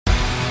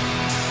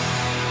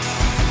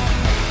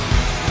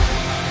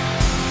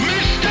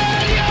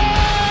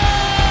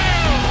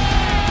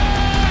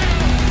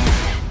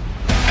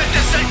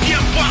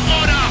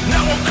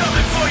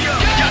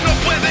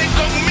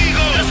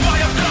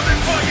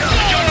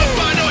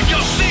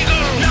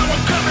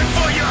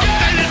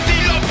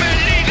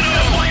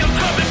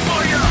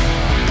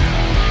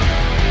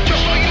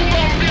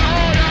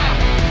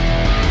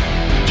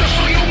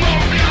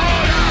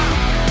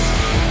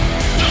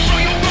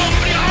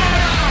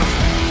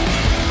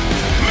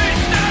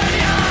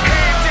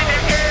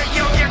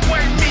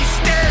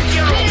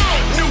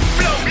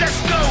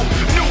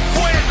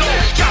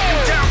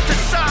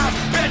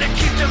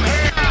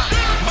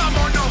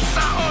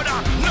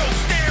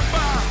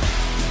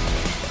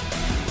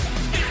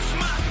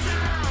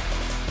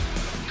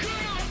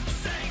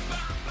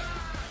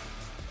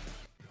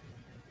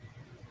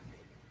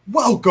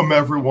Welcome,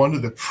 everyone, to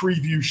the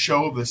preview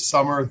show of the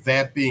summer,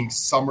 that being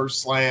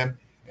SummerSlam.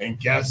 And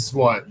guess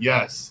what?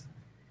 Yes,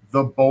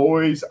 the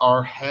boys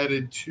are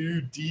headed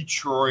to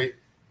Detroit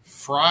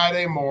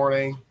Friday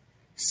morning,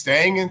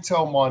 staying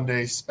until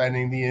Monday,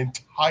 spending the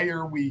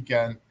entire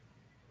weekend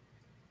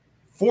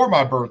for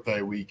my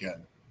birthday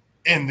weekend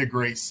in the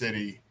great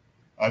city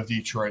of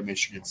Detroit,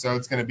 Michigan. So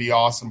it's going to be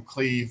awesome.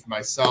 Cleve,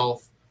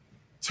 myself,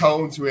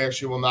 Tones, who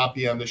actually will not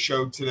be on the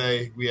show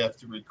today. We have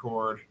to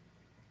record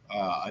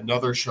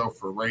another show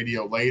for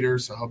radio later,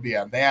 so he'll be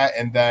on that.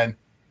 And then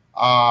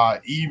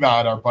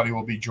Emad, our buddy,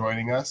 will be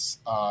joining us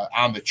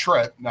on the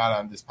trip, not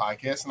on this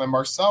podcast. And then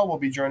Marcel will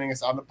be joining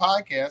us on the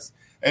podcast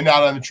and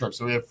not on the trip.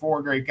 So we have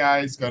four great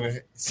guys going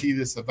to see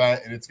this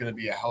event, and it's going to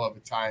be a hell of a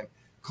time.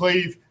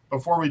 Cleve,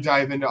 before we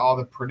dive into all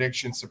the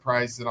predictions,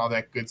 surprises, and all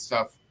that good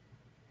stuff,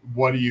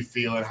 what are you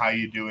feeling? How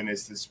you doing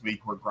this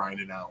week? We're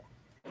grinding out.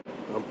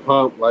 I'm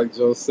pumped. Like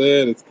Joe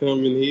said, it's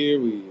coming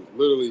here. We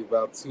literally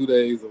about 2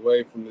 days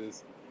away from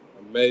this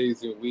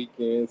amazing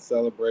weekend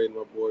celebrating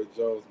my boy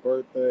Joe's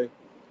birthday.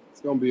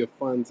 It's going to be a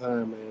fun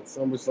time, man.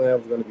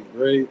 SummerSlam is going to be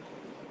great.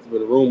 There's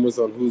been rumors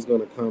on who's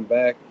going to come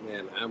back.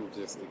 Man, I'm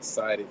just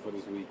excited for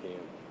this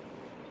weekend.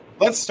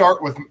 Let's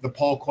start with the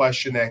poll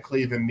question that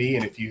Cleve and me,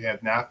 and if you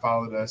have not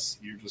followed us,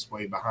 you're just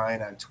way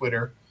behind on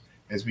Twitter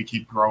as we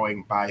keep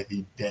growing by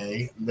the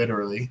day,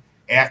 literally,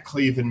 at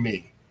Cleve and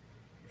me.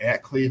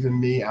 At Cleve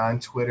and me on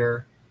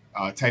Twitter.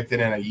 Type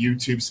that in on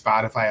YouTube,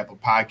 Spotify, Apple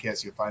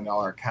Podcasts. You'll find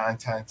all our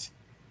content.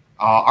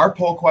 Our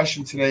poll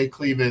question today,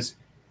 Cleve, is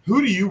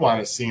who do you want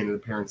to see in an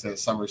appearance at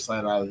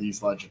SummerSlam out of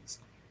these legends?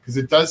 Because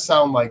it does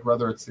sound like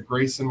whether it's the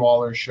Grayson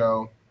Waller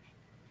show,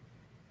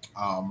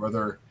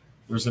 whether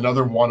there's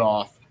another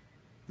one-off,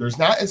 there's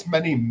not as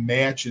many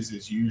matches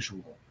as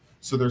usual.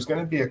 So there's going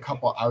to be a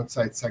couple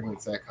outside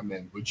segments that come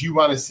in. Would you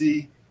want to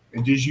see,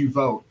 and did you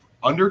vote,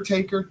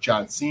 Undertaker,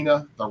 John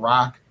Cena, The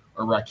Rock,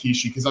 or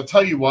Rikishi? Because I'll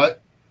tell you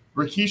what,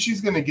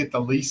 Rikishi's going to get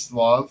the least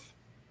love,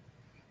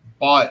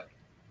 but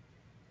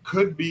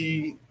could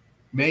be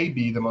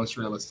maybe the most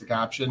realistic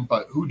option.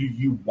 But who do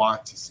you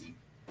want to see?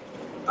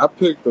 I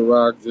picked The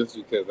Rock just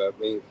because I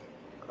think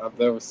I've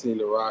never seen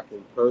The Rock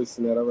in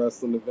person at a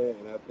wrestling event,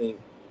 and I think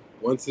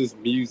once his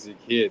music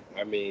hit,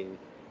 I mean,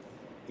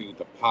 dude,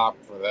 the pop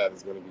for that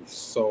is going to be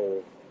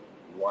so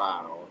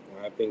wow.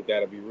 And I think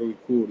that'll be really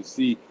cool to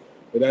see.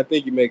 But I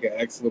think you make an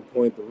excellent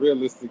point. The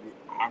realistic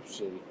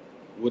option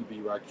would be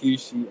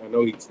Rikishi. I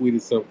know he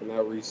tweeted something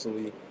out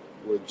recently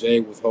where Jay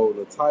was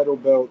holding a title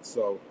belt.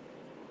 So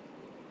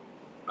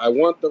I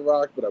want The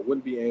Rock, but I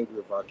wouldn't be angry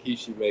if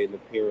Rikishi made an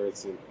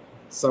appearance and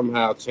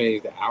somehow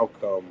changed the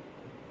outcome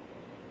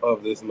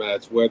of this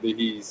match, whether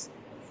he's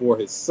for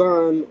his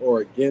son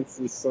or against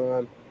his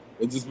son.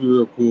 It'd just be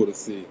real cool to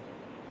see.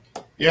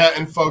 Yeah,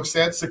 and folks,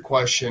 that's the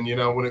question. You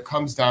know, when it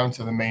comes down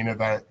to the main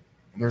event,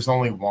 there's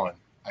only one.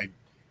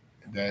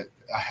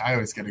 I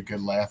always get a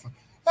good laugh.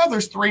 Oh,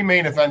 there's three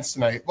main events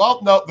tonight. Well,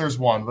 no, there's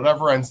one.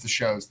 Whatever ends the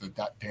show is the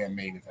damn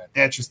main event.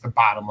 That's just the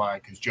bottom line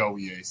because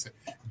Joey A said,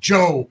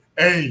 Joe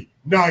A.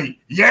 Knight,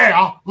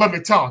 yeah, let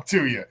me talk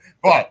to you.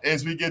 But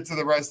as we get to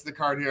the rest of the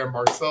card here,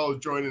 Marcel is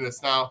joining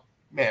us now.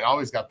 Man,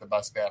 always got the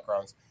best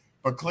backgrounds.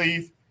 But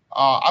Cleve,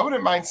 I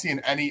wouldn't mind seeing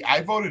any.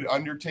 I voted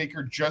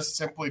Undertaker just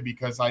simply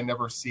because I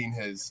never seen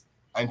his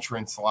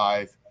entrance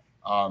live.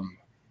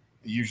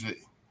 Usually,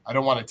 I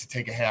don't want it to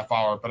take a half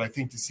hour, but I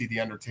think to see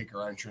the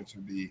Undertaker entrance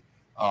would be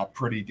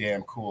pretty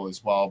damn cool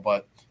as well.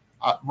 But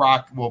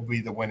Rock will be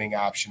the winning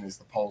option as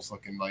the poll's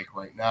looking like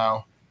right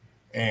now.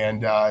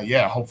 And,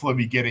 yeah, hopefully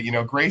we get it. You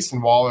know,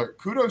 Grayson Waller,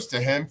 kudos to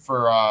him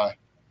for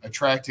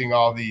attracting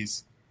all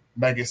these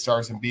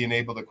megastars and being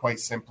able to quite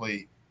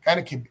simply kind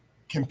of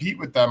compete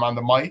with them on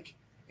the mic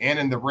and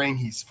in the ring.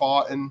 He's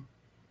fought in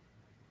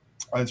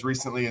as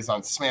recently as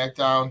on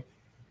SmackDown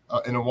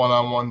in a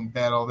one-on-one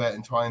battle that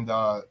entwined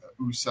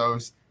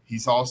Usos.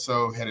 He's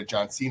also had a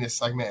John Cena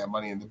segment at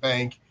Money in the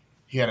Bank.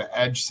 He had an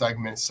Edge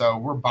segment. So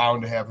we're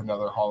bound to have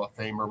another Hall of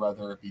Famer,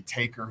 whether it be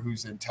Taker,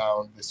 who's in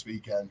town this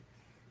weekend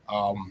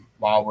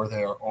while we're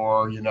there,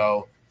 or, you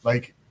know,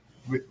 like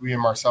we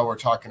and Marcel were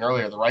talking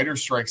earlier, the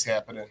writer's strike's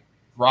happening.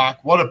 Rock,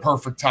 what a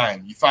perfect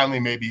time. You finally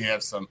maybe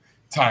have some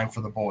time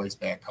for the boys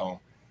back home.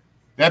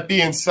 That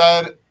being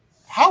said,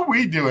 how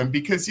we doing?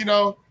 Because, you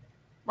know,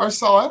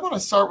 Marcel, I want to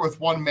start with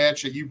one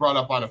match that you brought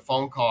up on a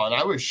phone call, and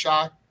I was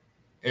shocked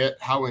at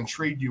how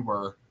intrigued you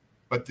were,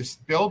 but this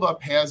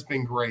build-up has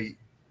been great.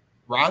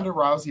 Ronda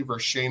Rousey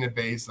versus Shayna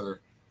Baszler.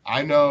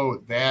 I know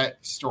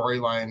that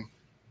storyline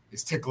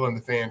is tickling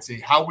the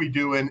fancy. How we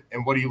doing,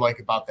 and what do you like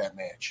about that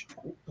match?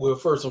 Well,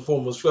 first and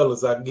foremost,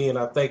 fellas, again,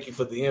 I thank you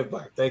for the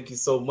invite. Thank you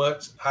so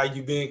much. How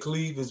you been,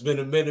 Cleve? It's been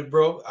a minute,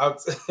 bro.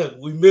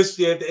 We missed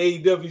you at the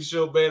AEW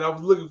show, man. I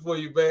was looking for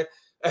you, man.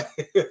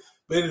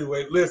 But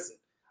anyway, listen,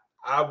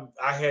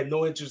 I had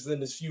no interest in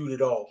this feud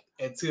at all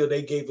until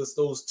they gave us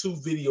those two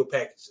video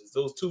packages.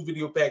 Those two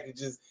video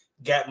packages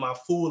got my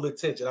full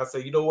attention. I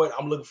said, you know what?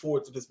 I'm looking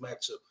forward to this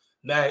matchup.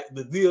 Now,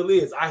 the deal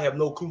is I have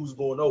no clues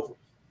going over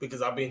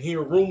because I've been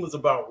hearing rumors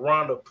about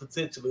Ronda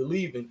potentially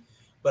leaving.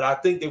 But I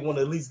think they want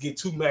to at least get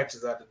 2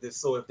 matches out of this.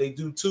 So if they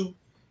do 2,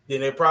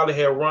 then they probably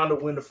have Ronda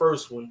win the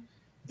first one.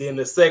 Then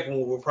the second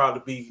one will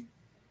probably be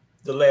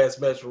the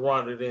last match for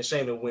Ronda. Then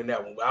Shayna win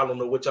that one. But I don't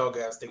know what y'all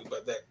guys think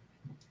about that.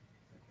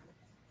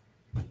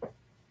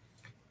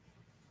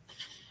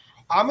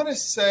 I'm going to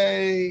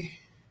say,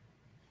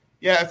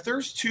 yeah, if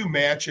there's 2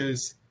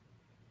 matches,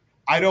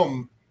 I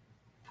don't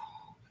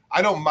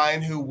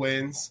mind who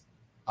wins.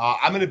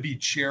 I'm going to be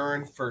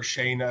cheering for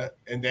Shayna,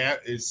 and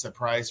that is a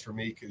surprise for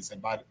me because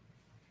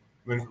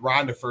when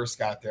Ronda first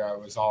got there, I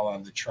was all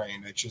on the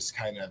train. It just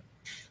kind of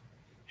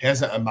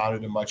hasn't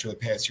amounted to much over the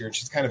past year. And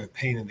she's kind of a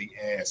pain in the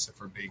ass, if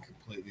we're being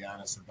completely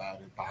honest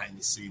about it, behind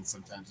the scenes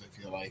sometimes,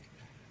 I feel like.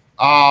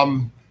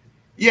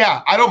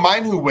 Yeah, I don't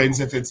mind who wins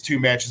if it's 2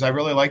 matches. I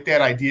really like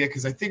that idea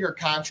because I think her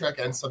contract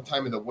ends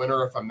sometime in the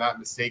winter, if I'm not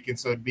mistaken.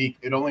 So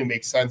it only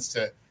makes sense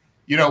to,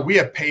 we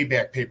have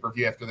Payback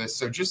pay-per-view after this.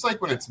 So just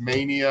like when it's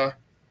Mania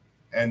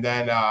and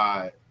then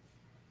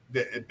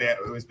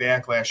it was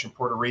Backlash in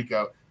Puerto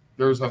Rico,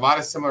 there's a lot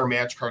of similar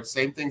match cards.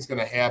 Same thing's going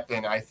to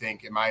happen, I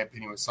think, in my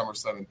opinion, with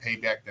SummerSlam and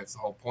Payback. That's the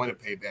whole point of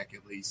Payback,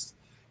 at least.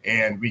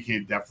 And we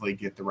could definitely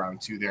get the round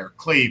 2 there.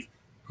 Cleve,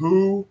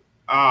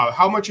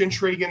 how much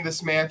intrigue in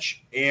this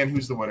match, and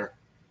who's the winner?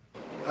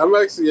 I'm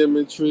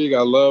intrigued.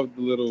 I love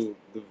the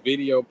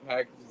video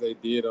package they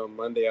did on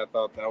Monday. I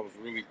thought that was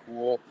really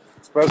cool,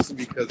 especially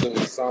because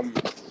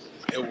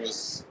it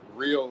was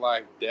real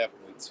life depth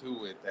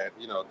into it. That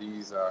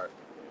these are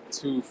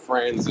 2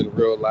 friends in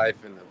real life,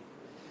 and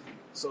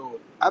so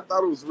I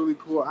thought it was really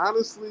cool.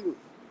 Honestly,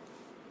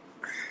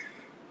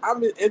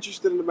 I'm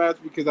interested in the match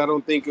because I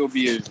don't think it'll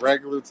be a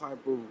regular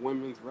type of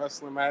women's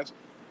wrestling match.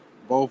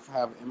 Both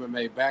have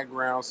MMA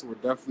backgrounds, so we're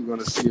definitely going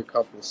to see a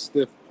couple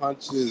stiff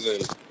punches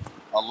and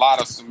a lot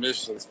of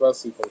submissions,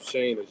 especially from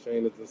Shayna.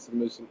 Shayna's a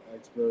submission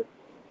expert,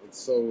 and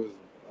so is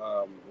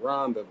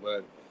Ronda.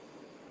 But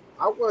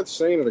I want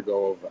Shayna to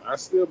go over. I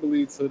still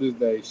believe to this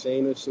day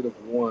Shayna should have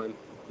won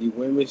the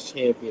women's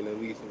champion at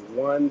least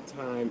one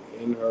time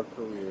in her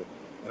career.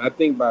 And I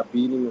think by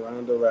beating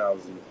Ronda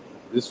Rousey,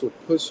 this will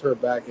push her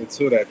back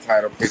into that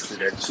title picture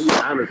that she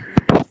honestly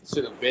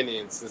should have been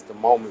in since the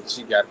moment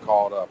she got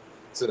called up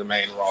to the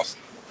main roster.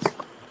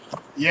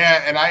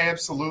 Yeah, and I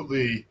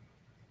absolutely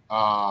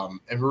am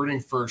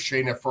rooting for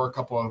Shayna for a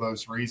couple of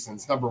those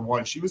reasons. Number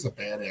one, she was a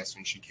badass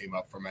when she came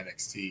up from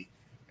NXT,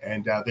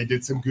 and they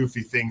did some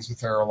goofy things with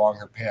her along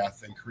her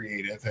path and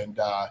creative. And,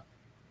 I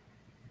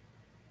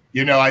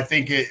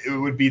think it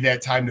would be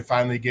that time to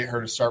finally get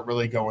her to start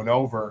really going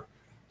over.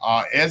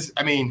 We're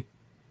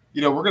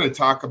going to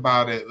talk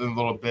about it in a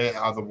little bit,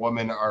 how the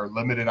women are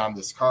limited on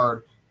this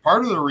card.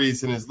 Part of the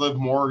reason is Liv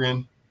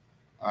Morgan.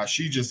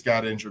 She just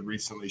got injured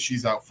recently.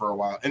 She's out for a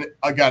while. And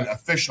again,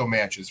 official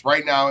matches.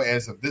 Right now,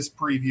 as of this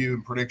preview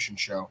and prediction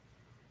show,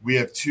 we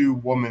have 2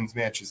 women's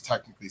matches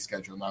technically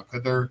scheduled. Now,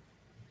 could there,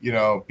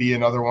 be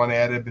another one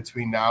added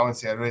between now and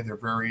Saturday? There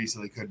very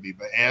easily could be.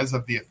 But as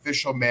of the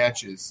official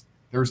matches,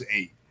 there's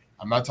 8.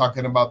 I'm not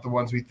talking about the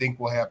ones we think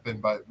will happen,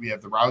 but we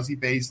have the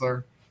Rousey-Baszler,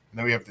 and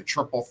then we have the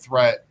triple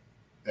threat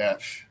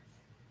that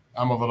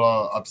I'm a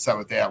little upset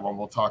with that one.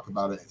 We'll talk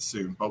about it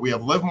soon. But we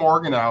have Liv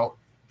Morgan out.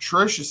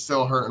 Trish is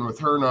still hurting with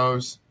her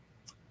nose.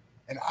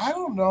 And I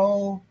don't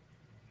know.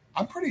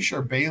 I'm pretty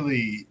sure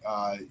Bayley,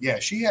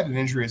 she had an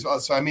injury as well.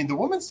 So, the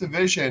women's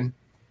division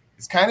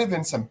is kind of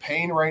in some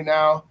pain right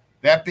now.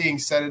 That being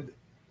said,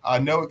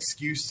 no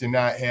excuse to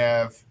not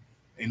have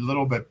a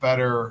little bit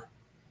better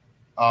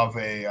of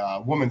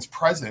a woman's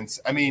presence.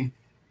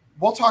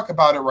 We'll talk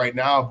about it right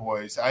now,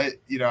 boys. I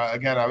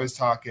was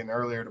talking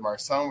earlier to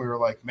Marcel, and we were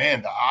like,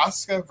 man, the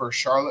Asuka versus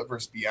Charlotte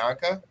versus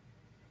Bianca.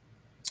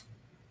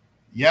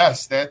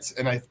 Yes,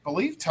 and I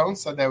believe Tone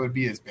said that would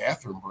be his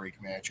bathroom break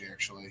match,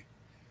 actually.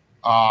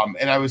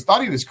 And I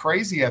thought he was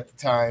crazy at the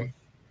time,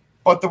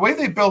 but the way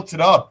they built it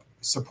up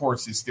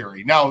supports his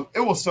theory. Now, it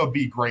will still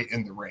be great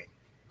in the ring.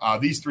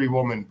 These 3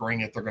 women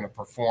bring it. They're going to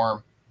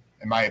perform.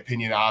 In my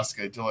opinion,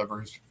 Asuka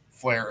delivers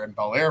Flair and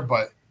Belair,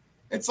 but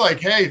it's like,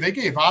 hey, they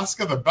gave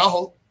Asuka the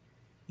belt.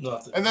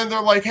 Nothing. And then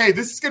they're like, hey,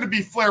 this is going to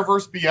be Flair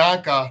versus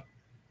Bianca.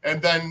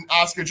 And then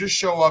Asuka just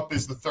show up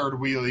as the third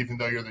wheel, even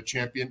though you're the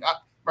champion.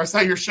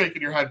 Marcel, you're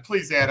shaking your head.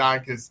 Please add on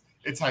because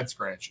it's head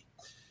scratching.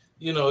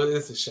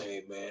 It's a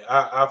shame, man.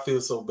 I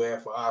feel so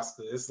bad for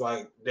Asuka. It's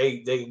like they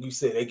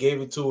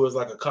gave it to her as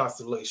like a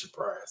consolation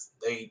prize.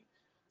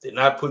 They're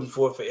not putting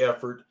forth the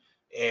effort,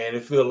 and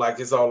it feels like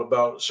it's all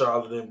about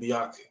Charlotte and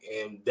Bianca,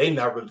 and they're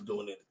not really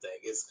doing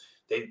anything.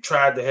 They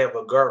tried to have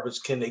a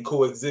garbage can they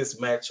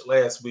coexist match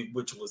last week,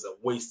 which was a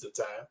waste of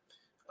time.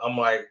 I'm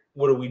like,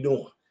 what are we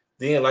doing?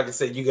 Then, like I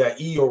said, you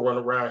got Io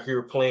running around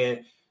here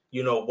playing,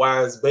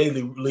 why is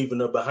Bayley leaving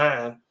her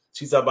behind?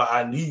 She's talking about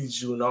I need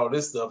you and all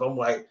this stuff. I'm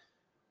like,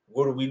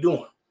 what are we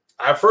doing?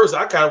 At first,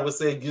 I kind of would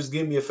say, just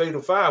give me a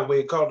fatal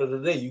 5-way, call it a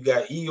day. You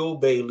got Io,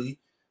 Bayley,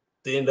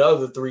 then the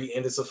other 3,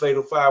 and it's a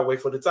fatal 5-way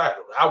for the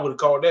title. I would have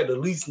called that. At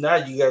least now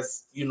you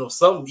guys,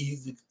 something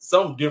easy,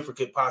 something different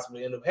could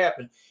possibly end up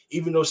happening,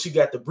 even though she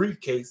got the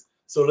briefcase.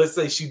 So let's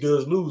say she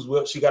does lose.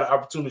 Well, she got an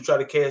opportunity to try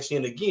to cash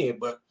in again.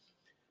 But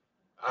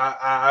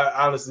I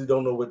honestly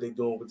don't know what they're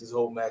doing with this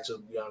whole matchup,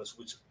 to be honest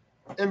with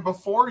you. And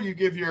before you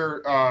give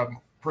your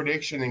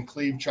prediction and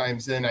Cleve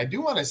chimes in, I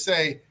do want to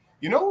say,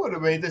 you know what would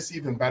have made this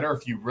even better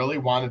if you really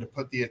wanted to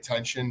put the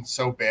attention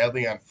so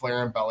badly on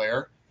Flair and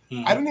Belair?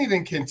 Mm-hmm. I don't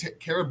even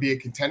care to be a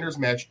contenders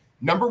match.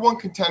 Number one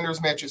contenders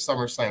match at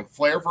SummerSlam,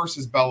 Flair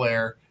versus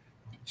Belair.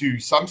 Do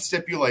some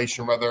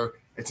stipulation, whether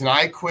it's an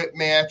I Quit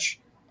match,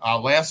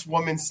 last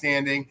woman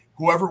standing,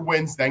 whoever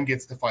wins then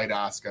gets to fight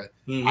Asuka.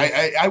 Mm-hmm.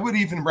 I would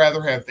even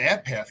rather have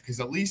that path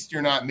because at least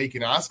you're not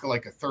making Asuka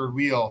like a third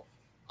wheel.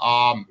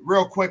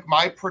 Real quick,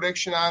 my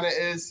prediction on it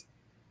is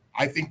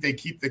I think they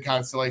keep the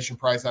consolation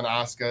prize on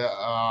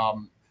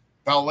Asuka.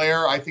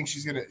 Belair, I think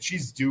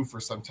she's due for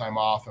some time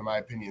off, in my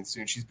opinion,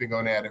 soon. She's been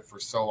going at it for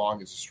so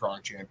long as a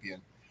strong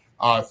champion.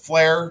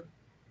 Flair,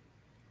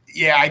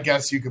 yeah, I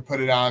guess you could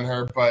put it on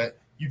her, but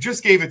you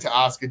just gave it to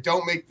Asuka.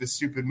 Don't make the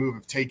stupid move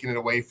of taking it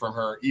away from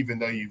her, even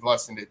though you've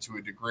lessened it to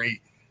a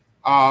degree.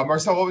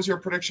 Marcel, what was your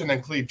prediction?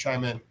 Then Cleve,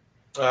 chime in.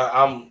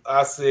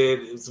 I said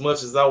as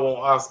much as I want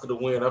Asuka to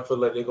win, I feel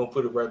like they're gonna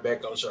put it right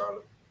back on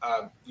Charlotte.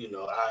 I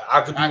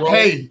could be wrong.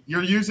 Hey,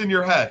 you're using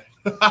your head.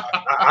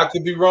 I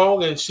could be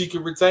wrong, and she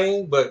could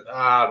retain, but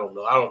I don't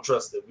know. I don't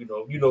trust it. You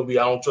know me.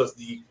 I don't trust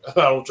I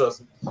don't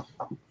trust it.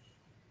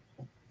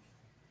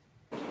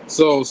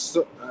 So,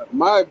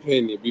 my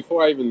opinion,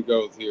 before I even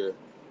go here,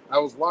 I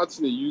was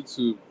watching a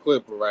YouTube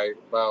clip, right,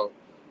 about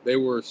they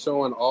were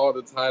showing all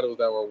the titles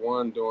that were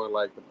won during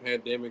like the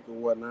pandemic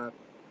and whatnot,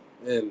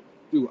 and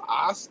dude,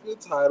 Asuka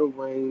title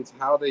reigns,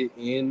 how they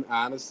end,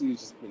 honestly, has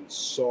just been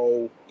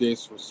so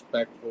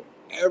disrespectful.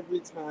 Every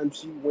time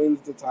she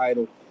wins the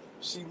title,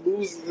 she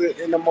loses it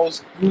in the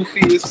most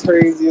goofiest,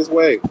 craziest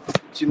way.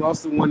 She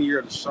lost it 1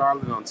 year to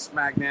Charlotte on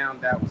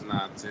SmackDown. That was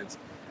nonsense.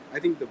 I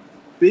think the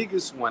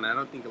biggest one, I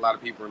don't think a lot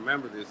of people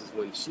remember this, is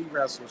when she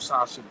wrestled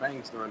Sasha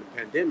Banks during the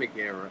pandemic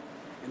era,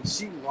 and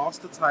she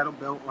lost the title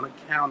belt on a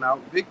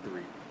count-out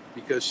victory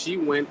because she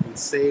went and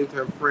saved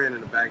her friend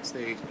in the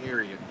backstage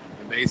area.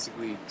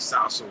 Basically,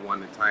 Sasha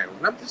won the title.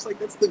 And I'm just like,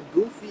 that's the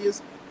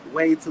goofiest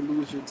way to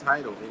lose your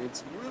title. And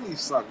it's really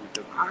sucked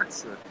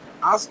because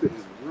Asuka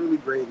is really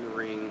great in the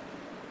ring.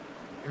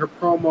 Her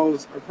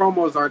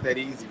promos aren't that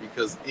easy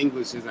because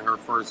English isn't her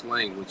first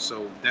language,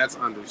 so that's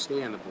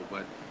understandable.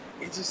 But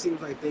it just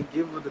seems like they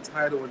give her the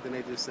title and then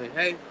they just say,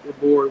 hey, we're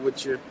bored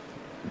with you.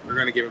 We're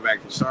going to give it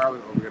back to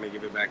Charlotte or we're going to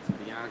give it back to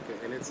Bianca.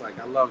 And it's like,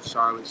 I love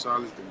Charlotte.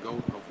 Charlotte's the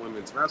GOAT of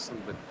women's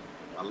wrestling, but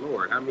my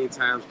Lord, how many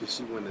times could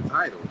she win the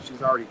title?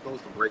 She's already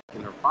close to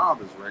breaking her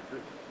father's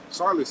record.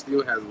 Charlotte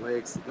still has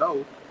legs to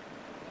go.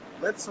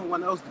 Let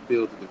someone else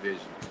build the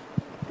division.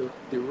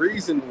 The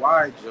reason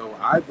why, Joe,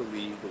 I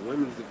believe the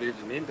women's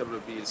division in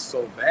WWE is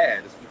so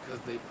bad is because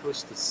they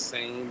push the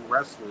same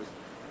wrestlers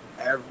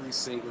every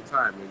single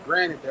time. And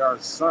granted, there are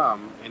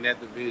some in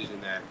that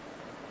division that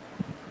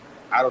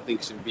I don't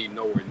think should be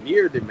nowhere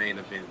near the main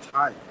event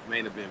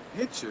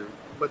picture.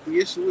 But the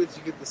issue is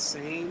you get the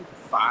same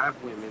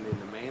 5 women in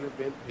the main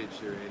event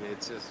picture, and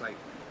it's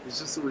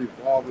just a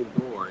revolving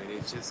door, and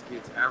it just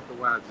gets, after a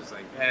while, just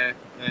like, I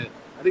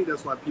think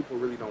that's why people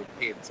really don't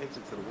pay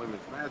attention to the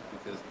women's match,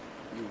 because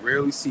you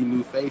rarely see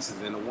new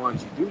faces, and the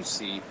ones you do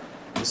see,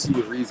 you see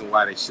the reason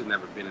why they should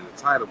never been in the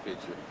title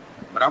picture.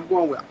 But I'm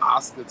going with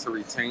Asuka to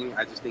retain.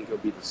 I just think it'll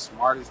be the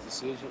smartest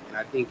decision, and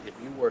I think if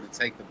you were to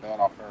take the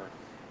belt off her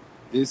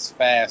this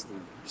fast,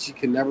 she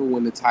can never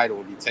win the title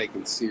and be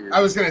taken serious. I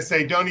was going to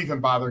say, don't even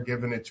bother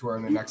giving it to her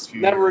in the next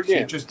few never years.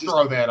 Again. Just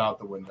throw that out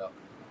the window.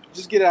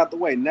 Just get it out the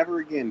way.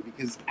 Never again.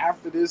 Because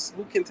after this,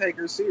 who can take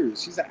her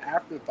serious? She's an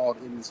afterthought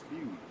in this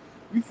feud.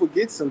 You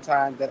forget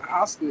sometimes that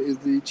Asuka is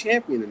the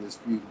champion in this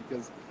feud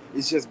because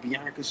it's just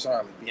Bianca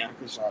Charlotte,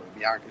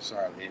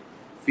 and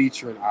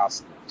featuring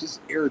Asuka.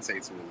 Just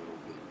irritates me a little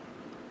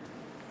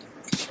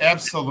bit.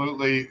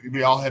 Absolutely.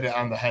 We all hit it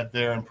on the head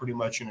there and pretty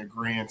much in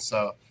agreement.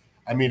 So,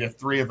 I mean, if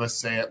 3 of us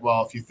say it,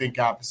 well, if you think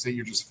opposite,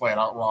 you're just flat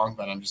out wrong,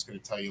 then I'm just going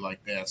to tell you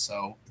like that.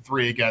 So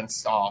 3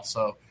 against all.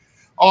 So,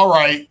 all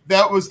right,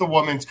 that was the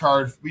women's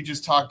card. We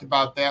just talked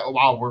about that.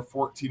 Wow, we're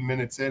 14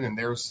 minutes in, and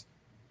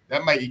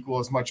that might equal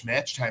as much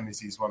match time as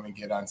these women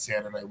get on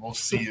Saturday. We'll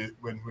see it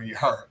when we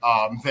are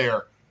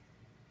there.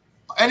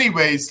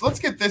 Anyways, let's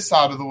get this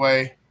out of the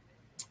way.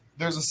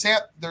 There's a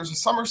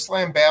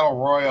SummerSlam Battle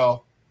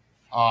Royal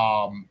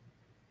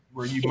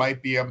where you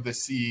might be able to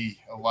see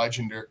a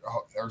legend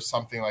or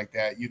something like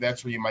that.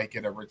 That's where you might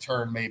get a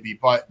return maybe,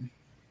 but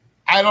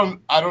I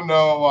don't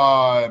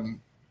know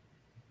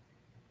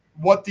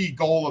what the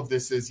goal of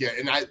this is yet.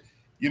 And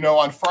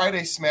on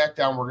Friday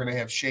SmackDown, we're going to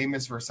have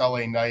Sheamus versus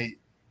LA Knight.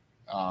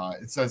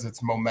 It says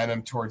it's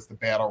momentum towards the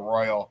Battle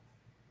Royal.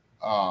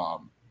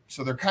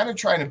 So they're kind of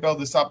trying to build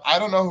this up. I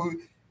don't know who.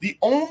 The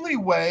only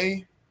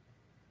way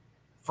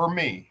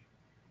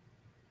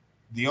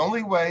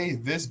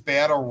this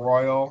Battle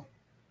Royal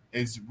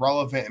is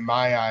relevant in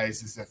my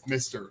eyes is if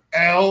Mr.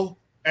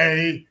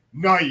 L.A.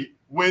 Knight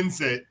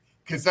wins it,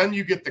 because then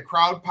you get the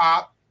crowd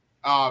pop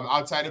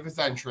outside of his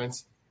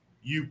entrance.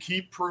 You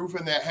keep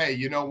proving that, hey,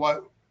 you know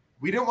what?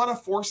 We didn't want to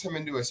force him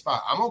into a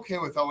spot. I'm okay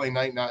with L.A.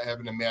 Knight not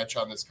having a match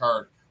on this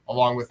card.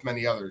 along with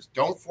many others.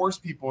 Don't force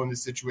people into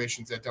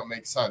situations that don't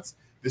make sense.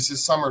 This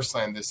is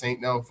SummerSlam. This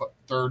ain't no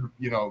third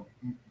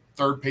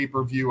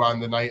pay-per-view on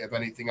the night of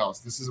anything else.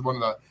 This is one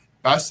of the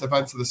best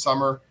events of the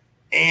summer,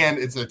 and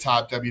it's a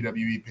top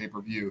WWE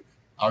pay-per-view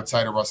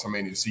outside of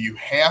WrestleMania. So you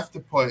have to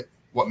put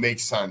what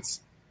makes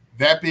sense.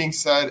 That being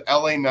said,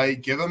 LA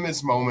Knight, give him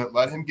his moment.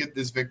 Let him get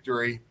this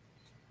victory.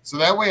 So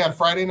that way on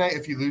Friday night,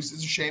 if he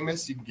loses to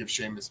Sheamus, you can give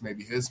Sheamus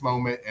maybe his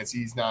moment as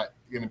he's not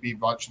going to be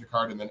watching the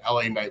card, and then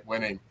LA Knight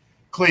winning.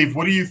 Cleve,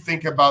 what do you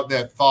think about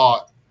that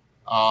thought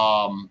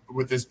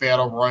with this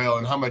Battle Royal,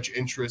 and how much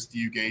interest do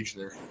you gauge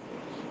there?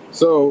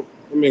 So,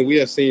 I mean, we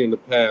have seen in the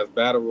past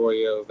Battle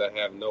Royals that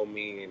have no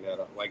meaning, that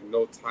are like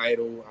no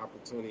title,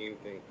 opportunity,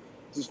 anything.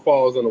 Just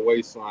falls on the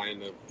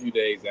waistline a few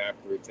days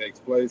after it takes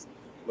place.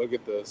 Look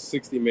at the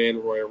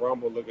 60-man Royal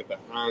Rumble. Look at the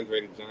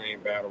Andre the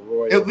Giant Battle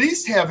Royal. At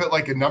least have it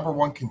like a number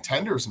one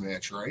contenders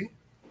match, right?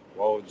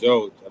 Well,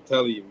 Joe, I'm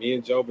telling you, me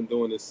and Joe been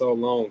doing this so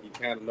long, he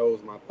kind of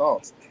knows my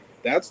thoughts.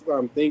 That's where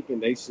I'm thinking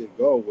they should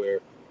go, where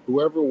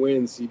whoever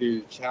wins either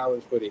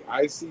challenge for the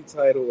IC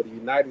title or the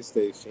United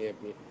States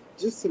champion,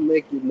 just to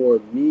make it more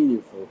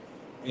meaningful.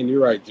 And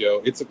you're right,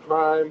 Joe. It's a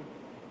crime.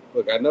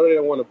 Look, I know they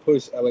don't want to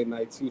push LA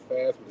Knight too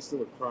fast, but it's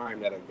still a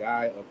crime that a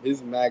guy of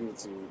his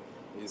magnitude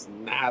is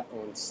not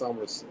on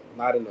SummerSlam,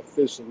 not an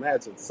official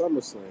match at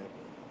SummerSlam.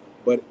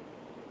 But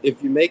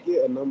if you make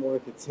it a number one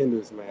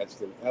contenders match,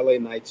 then LA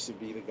Knight should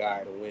be the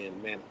guy to win.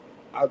 Man,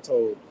 I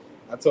told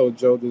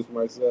Joe this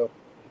myself.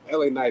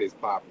 LA Knight is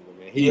popular,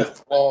 man. He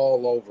is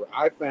all over.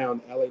 I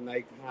found LA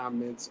Knight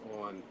comments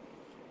on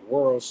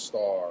World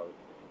Star,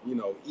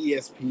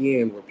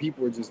 ESPN, where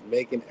people are just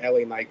making LA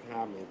Knight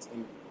comments.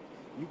 And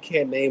you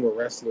can't name a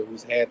wrestler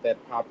who's had that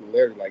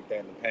popularity like that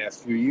in the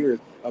past few years.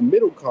 A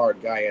middle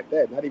card guy at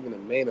that, not even a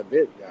main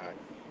event guy.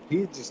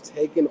 He's just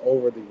taken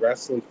over the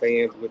wrestling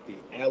fans with the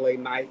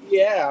LA Knight.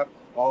 Yeah,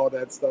 all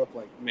that stuff.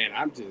 Like, man,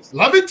 I'm just...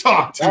 Let me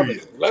talk to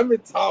you. Let me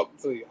talk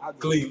to you.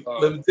 Cleve,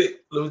 let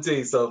me tell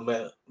you something,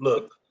 man.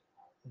 Look,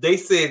 they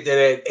said that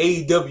at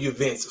AEW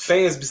events,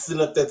 fans be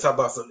sitting up there talking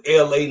about some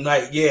LA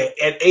Knight. Yeah,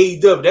 at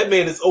AEW. That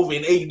man is over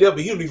in AEW.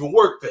 He don't even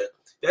work there.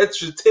 That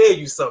should tell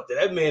you something.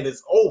 That man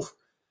is over.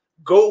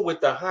 Go with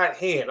the hot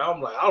hand.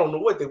 I'm like, I don't know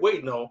what they're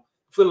waiting on. I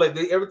feel like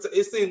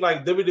it seems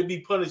like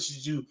WWE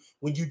punishes you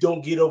when you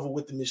don't get over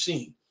with the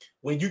machine.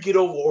 When you get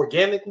over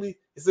organically,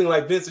 it seems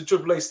like Vince and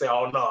Triple H say,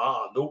 "Oh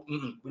no, nope,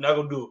 we're not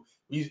gonna do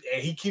it."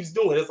 And he keeps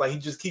doing it. It's like he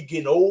just keep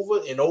getting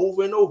over and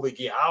over and over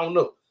again. I don't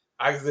know.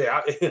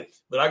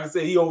 But I can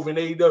say he over in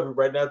AEW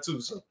right now too.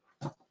 So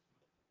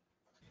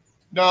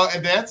no,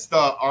 and that's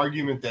the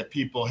argument that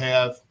people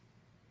have.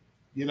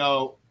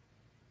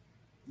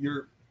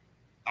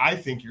 I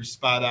think you're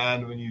spot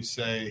on when you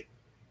say,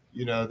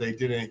 they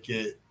didn't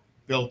get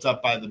built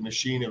up by the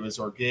machine. It was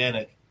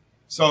organic.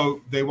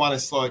 So they want to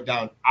slow it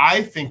down.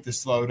 I think the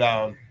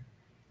slowdown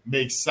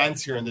makes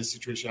sense here in this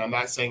situation. I'm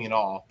not saying it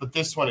all, but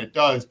this one it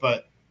does.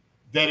 But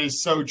that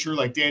is so true.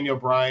 Like Daniel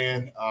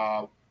Bryan,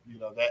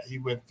 that he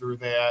went through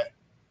that.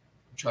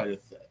 I'm trying to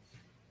think.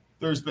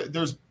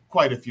 There's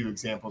quite a few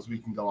examples we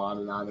can go on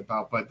and on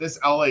about. But this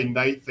LA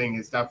Knight thing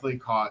has definitely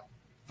caught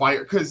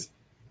fire because,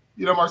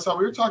 Marcel,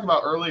 we were talking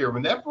about earlier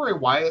when that Bray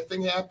Wyatt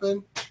thing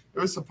happened. It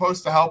was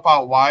supposed to help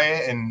out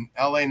Wyatt, and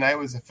LA Knight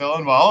was a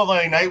fill-in. Well,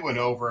 LA Knight went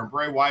over, and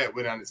Bray Wyatt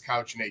went on his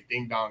couch and ate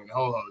ding-dong and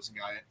ho-hos and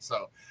got it.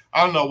 So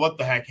I don't know what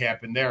the heck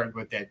happened there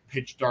with that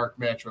pitch-dark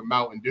match with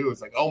Mountain Dew.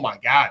 It's like, oh, my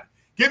God,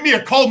 give me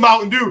a cold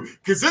Mountain Dew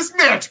because this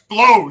match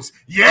blows.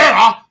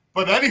 Yeah.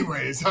 But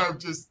anyways, I'm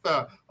just,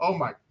 oh,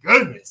 my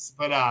goodness.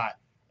 But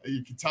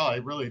you can tell I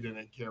really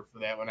didn't care for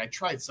that one. I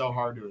tried so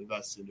hard to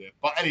invest in it.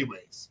 But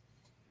anyways.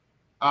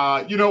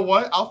 You know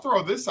what? I'll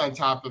throw this on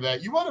top of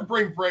that. You want to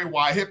bring Bray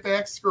Wyatt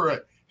back? Screw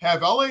it.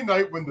 Have LA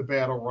Knight win the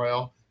Battle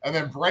Royal, and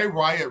then Bray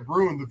Wyatt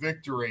ruin the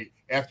victory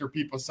after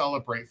people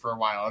celebrate for a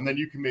while. And then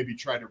you can maybe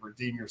try to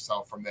redeem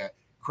yourself from that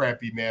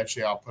crappy match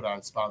they all put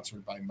on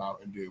sponsored by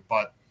Mountain Dew.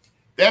 But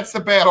that's the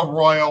Battle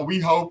Royal. We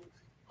hope.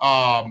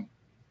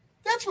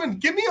 That's when,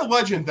 give me a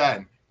legend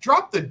then.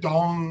 Drop the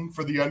dong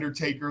for The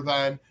Undertaker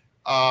then.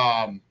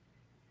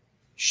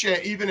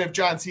 Even if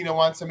John Cena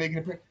wants to make an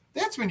appearance,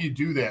 that's when you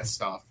do that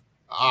stuff.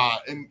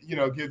 And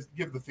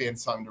give the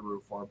fans something to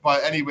root for.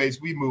 But anyways,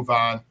 we move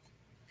on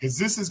because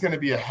this is going to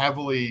be a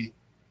heavily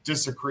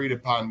disagreed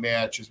upon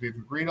match, as we've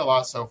agreed a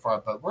lot so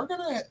far, but we're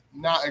going to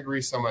not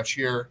agree so much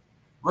here.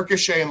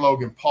 Ricochet and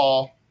Logan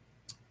Paul,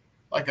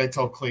 like I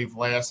told Cleve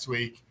last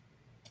week,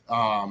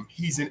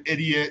 he's an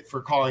idiot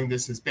for calling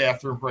this his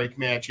bathroom break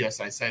match. Yes,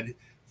 I said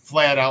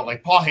flat out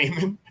like Paul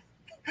Heyman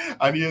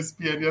on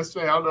ESPN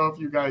yesterday. I don't know if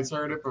you guys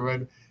heard it, but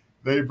when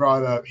they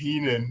brought up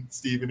Heenan,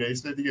 Stephen A.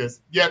 Smith, he goes,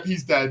 yep,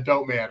 he's dead,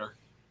 don't matter.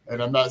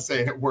 And I'm not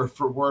saying it word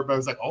for word, but I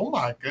was like, oh,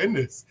 my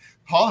goodness.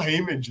 Paul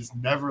Heyman just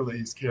never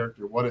leaves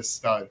character. What a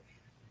stud.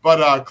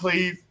 But,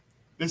 Cleve,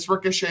 this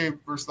Ricochet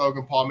versus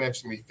Logan Paul match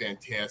is going to be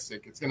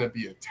fantastic. It's going to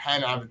be a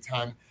 10 out of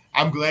 10.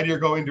 I'm glad you're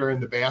going during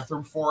the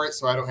bathroom for it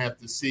so I don't have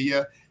to see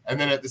you. And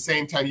then at the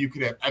same time, you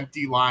could have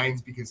empty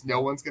lines because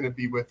no one's going to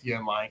be with you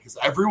in line because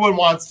everyone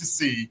wants to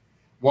see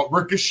what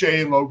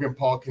Ricochet and Logan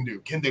Paul can do.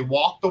 Can they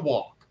walk the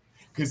walk?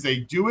 Because they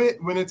do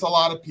it when it's a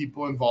lot of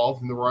people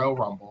involved in the Royal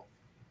Rumble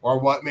or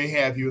what may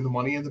have you in the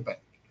Money in the Bank.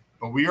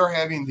 But we are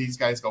having these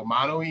guys go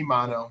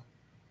mano-a-mano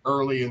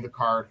early in the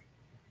card.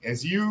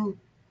 As you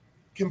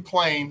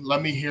complain,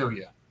 let me hear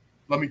you.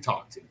 Let me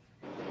talk to you.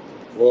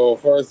 Well,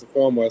 first and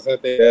foremost, I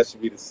think that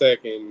should be the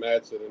second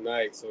match of the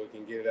night so we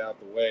can get it out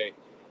the way.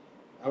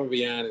 I'm going to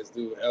be honest,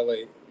 dude.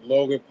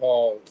 Logan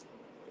Paul,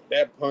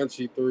 that punch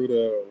he threw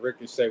to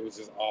Ricochet was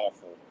just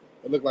awful.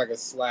 It looked like a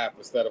slap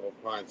instead of a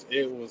punch.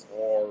 It was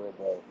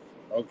horrible.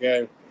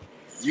 Okay?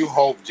 You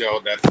hope, Joe,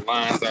 that the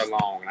lines are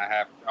long and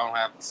I don't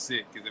have to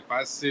sit. Because if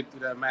I sit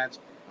through that match,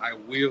 I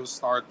will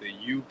start the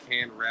 "You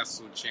Can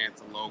Wrestle" chant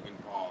to Logan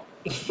Paul.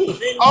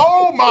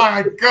 Oh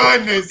my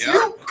goodness! Yep.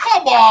 You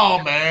come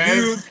on, man!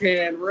 You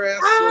can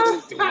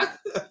wrestle,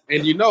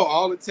 and you know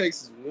all it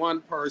takes is one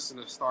person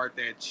to start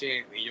that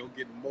chant, and you'll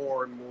get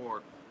more and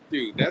more.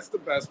 Dude, that's the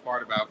best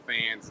part about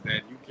fans,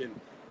 that you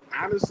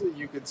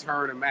can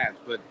turn a match.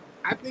 But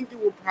I think it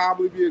will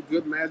probably be a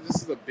good match.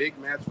 This is a big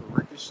match for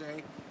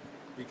Ricochet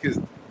because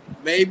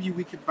maybe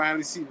we can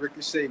finally see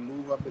Ricochet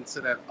move up into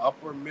that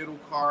upper middle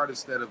card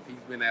instead of he's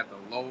been at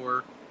the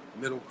lower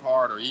middle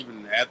card or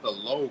even at the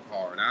low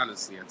card,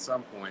 honestly, at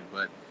some point.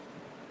 But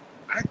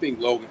I think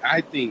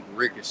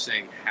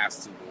Ricochet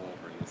has to go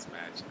over in this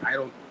match.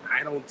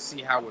 I don't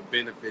see how it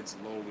benefits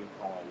Logan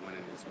Paul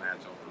winning this match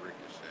over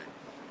Ricochet.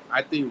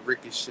 I think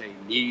Ricochet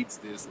needs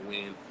this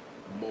win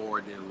more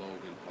than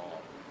Logan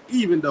Paul.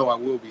 Even though I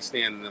will be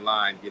standing in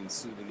line getting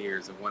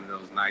souvenirs of one of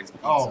those nice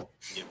pizza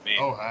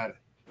events.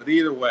 But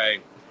either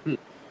way,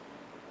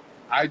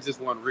 I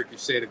just want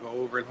Ricochet to go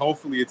over, and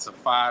hopefully it's a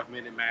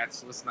 5-minute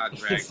match. Let's not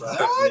drag this.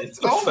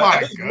 Oh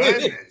my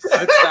goodness!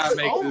 Let's not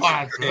make this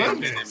a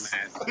 10-minute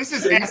match. This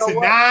is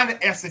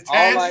S9,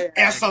 S10,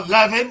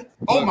 S11.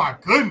 Oh my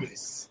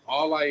goodness!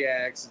 All I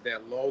ask is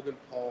that Logan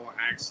Paul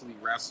actually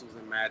wrestles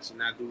in match and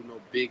not do no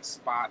big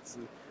spots.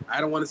 And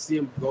I don't want to see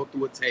him go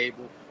through a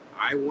table.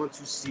 I want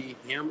to see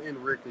him and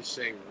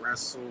Ricochet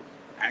wrestle,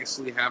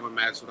 actually have a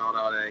match without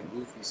all that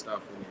goofy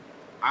stuff in it.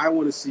 I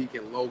want to see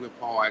can Logan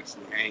Paul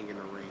actually hang in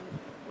the ring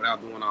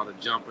without doing all the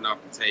jumping off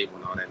the table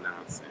and all that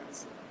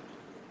nonsense.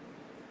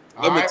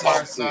 All right,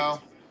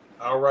 Marcel.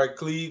 All right,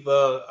 Cleve.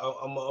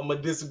 I'm gonna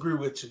disagree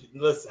with you.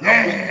 Listen,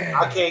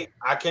 I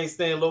can't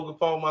stand Logan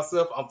Paul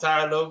myself. I'm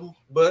tired of him,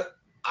 but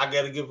I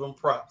got to give him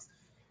props.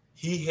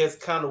 He has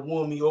kind of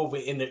won me over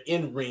in the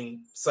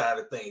in-ring side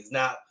of things.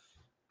 Now,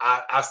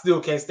 I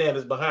still can't stand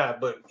his behind,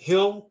 but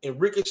him and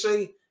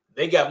Ricochet,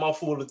 they got my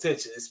full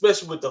attention,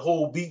 especially with the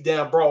whole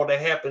beatdown brawl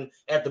that happened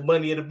at the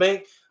Money in the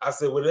Bank. I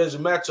said, well, there's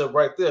your matchup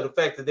right there. The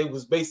fact that they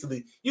was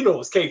basically, it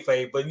was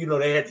kayfabe, but,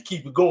 they had to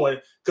keep it going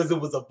because it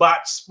was a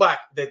botched spot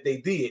that they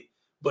did.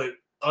 But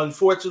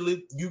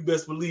unfortunately, you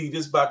best believe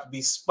this about to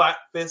be spot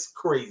fest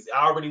crazy.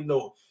 I already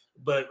know it.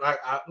 But,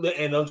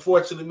 and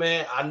unfortunately,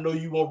 man, I know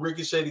you want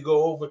Ricochet to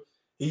go over.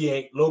 He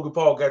ain't. Logan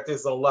Paul got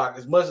this on lock.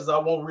 As much as I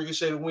want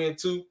Ricochet to win,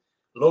 too,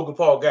 Logan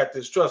Paul got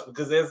this trust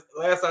because as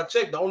last I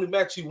checked, the only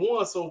match he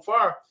won so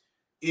far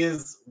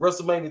is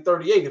WrestleMania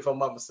 38, if I'm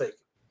not mistaken.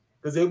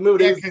 Because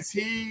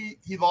he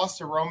lost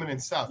to Roman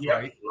and Seth,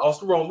 right? Lost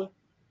to Roman.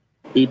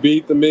 He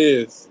beat The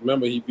Miz.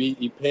 Remember, he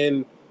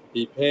pinned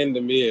The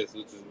Miz,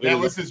 which is that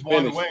was his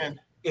one win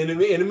in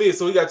the Miz.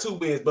 So he got 2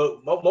 wins,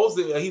 but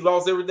mostly he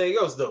lost everything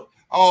else though.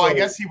 Oh, so, I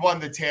guess he won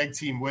the tag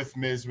team with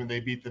Miz when they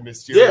beat the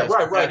Mysterio. Yeah,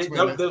 right.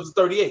 That was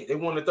 38. They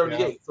won the 38.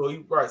 Yeah.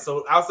 So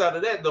So outside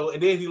of that though,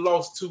 and then he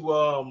lost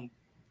to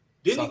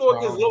didn't he go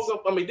against Logan?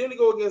 I mean, didn't he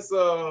go against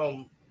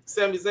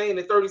Sami Zayn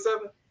at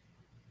 37?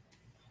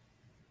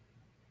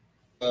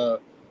 That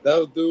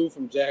was dude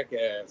from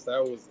Jackass.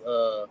 That was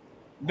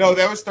no,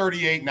 that was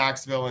 38.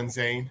 Knoxville and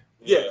Zayn.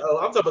 Yeah,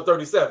 I'm talking about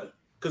 37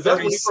 because that's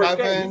when he first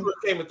came. He first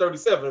came at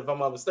 37, if I'm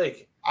not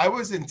mistaken. I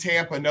was in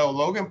Tampa. No,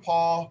 Logan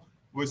Paul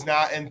was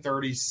not in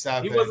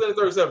 37. He wasn't in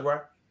 37,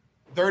 right?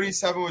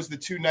 37 was the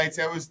 2 nights.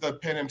 That was the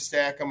pin and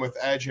stack him with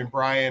Edge and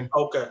Bryan.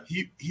 Okay.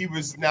 He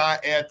was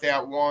not at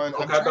that one.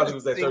 Okay, I thought he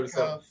was at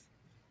 37.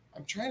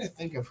 I'm trying to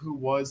think of who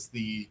was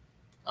the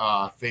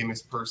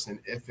famous person,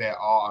 if at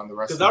all, on the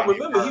rest. Because I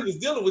remember he was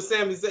dealing with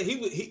Sami Zayn.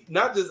 He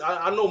not just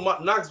I know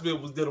Knoxville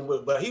was dealing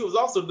with, but he was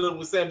also dealing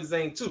with Sami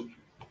Zayn too.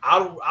 I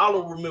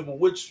don't remember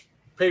which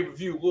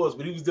pay-per-view it was,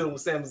 but he was dealing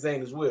with Sami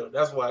Zayn as well.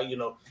 That's why,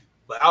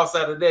 But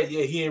outside of that,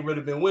 he ain't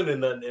really been winning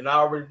nothing. And I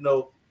already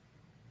know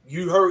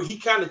you heard he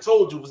kind of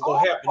told you it was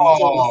going to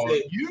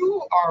happen.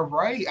 You are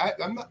right.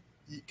 I'm not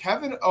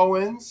Kevin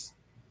Owens.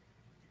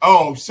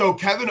 Oh, so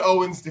Kevin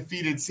Owens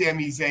defeated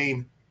Sami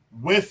Zayn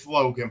with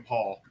Logan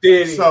Paul.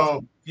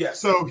 So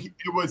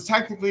it was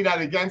technically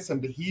not against him,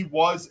 but he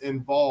was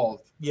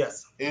involved.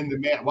 Yes. In the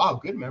match.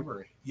 Wow, good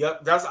memory.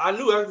 Yep. I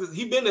knew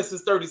he been there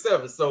since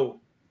 37. So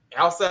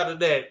outside of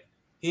that,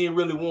 he ain't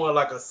really won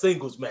like a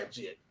singles match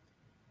yet.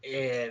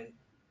 And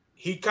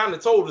he kind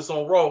of told us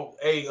on Raw,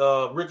 hey,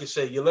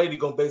 Ricochet, your lady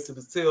gonna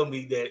basically tell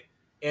me that,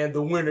 and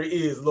the winner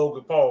is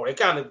Logan Paul. They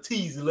kind of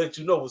tease and let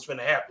you know what's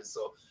gonna happen.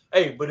 So,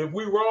 hey, but if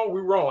we wrong,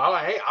 we wrong.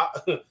 I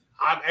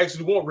I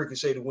actually want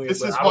Ricochet to win.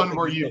 This is one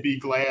where you'd be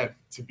glad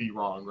to be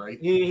wrong,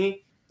 right?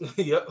 Mm-hmm.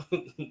 Yep.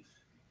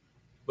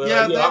 But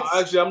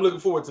yeah, I'm looking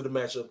forward to the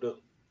matchup though.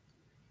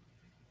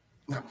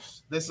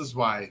 This is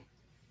why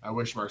I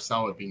wish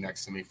Marcel would be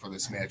next to me for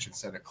this match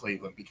instead of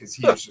Cleveland, because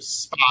he is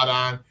just spot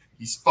on.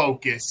 He's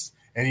focused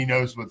and he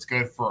knows what's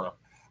good for him.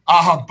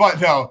 But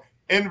no,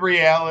 in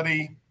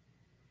reality,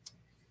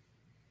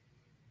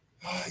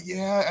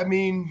 I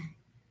mean,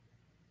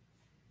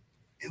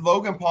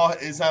 Logan Paul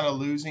is on a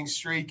losing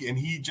streak and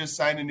he just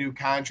signed a new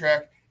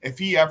contract. If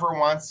he ever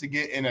wants to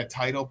get in a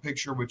title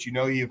picture, which he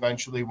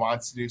eventually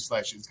wants to do /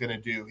 is going to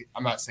do,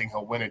 I'm not saying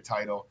he'll win a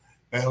title,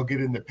 but he'll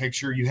get in the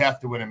picture. You have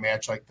to win a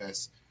match like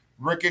this.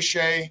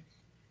 Ricochet,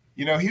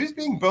 he was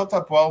being built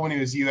up well when he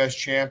was U.S.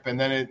 champ, and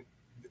then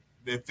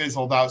it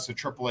fizzled out, so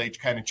Triple H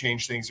kind of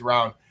changed things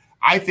around.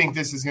 I think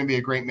this is going to be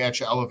a great match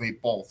to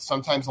elevate both.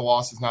 Sometimes a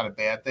loss is not a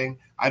bad thing.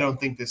 I don't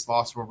think this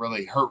loss will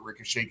really hurt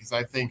Ricochet because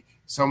I think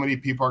so many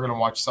people are going to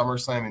watch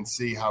SummerSlam and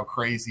see how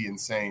crazy,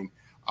 insane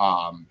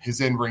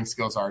his in-ring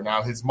skills are.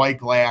 Now, his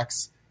mic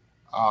lacks,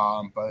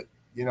 but,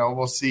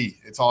 we'll see.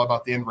 It's all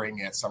about the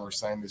in-ring at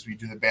SummerSlam as we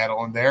do the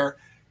battle in there.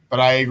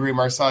 But I agree,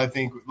 Marcel. I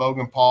think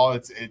Logan Paul,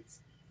 it's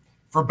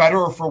for better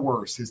or for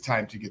worse, his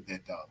time to get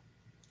that done.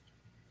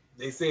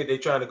 They said they're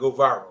trying to go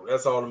viral.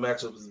 That's all the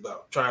matchup is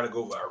about, trying to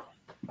go viral.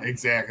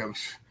 Exactly.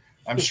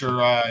 I'm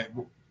sure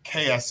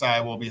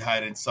KSI will be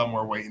hiding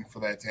somewhere waiting for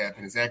that to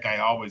happen, because that guy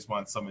always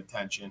wants some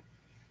attention.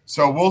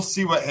 So we'll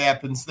see what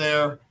happens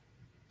there.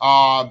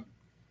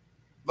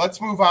 Let's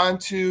move on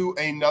to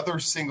another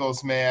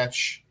singles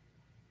match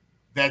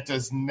that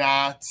does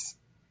not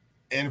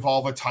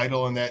involve a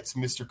title, and that's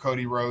Mr.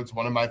 Cody Rhodes,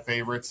 one of my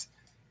favorites.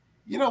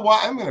 You know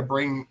what? I'm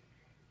debating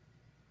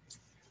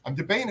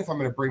if I'm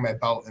going to bring my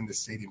belt in the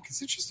stadium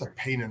because it's just a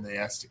pain in the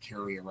ass to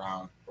carry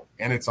around,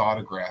 and it's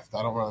autographed.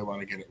 I don't really want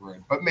to get it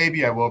ruined, but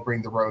maybe I will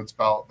bring the Rhodes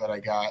belt that I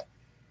got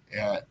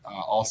at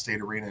Allstate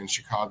Arena in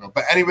Chicago.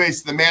 But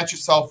anyways, the match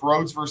itself,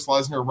 Rhodes versus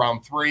Lesnar,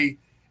 round 3.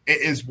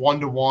 It is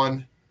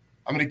 1-1.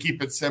 I'm going to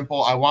keep it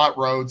simple. I want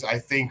Rhodes. I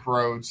think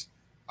Rhodes.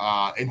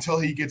 Until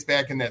he gets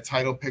back in that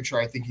title picture,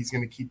 I think he's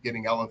going to keep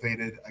getting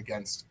elevated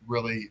against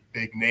really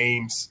big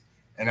names,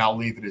 and I'll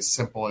leave it as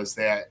simple as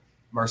that.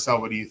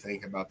 Marcel, what do you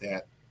think about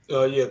that?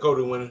 Yeah,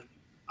 Cody winning.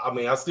 I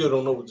mean, I still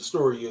don't know what the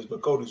story is,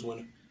 but Cody's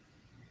winning.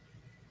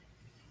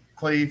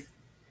 Cleve?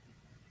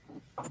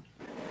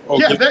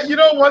 Okay. Yeah, you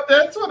know what?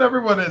 That's what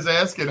everyone is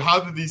asking.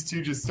 How did these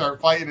two just start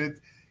fighting? It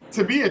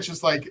to me, it's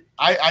just like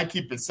I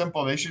keep it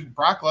simple.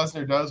 Brock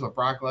Lesnar does what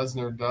Brock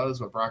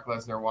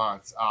Lesnar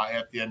wants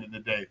at the end of the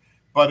day.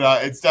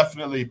 But it's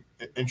definitely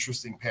an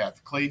interesting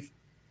path. Cleve?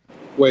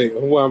 Wait,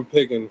 who I'm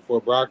picking for,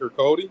 Brock or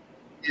Cody?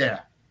 Yeah.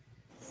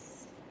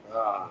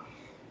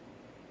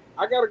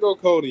 I got to go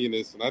Cody in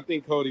this one. I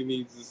think Cody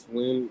needs this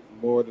win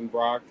more than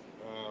Brock.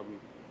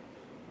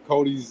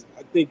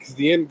 I think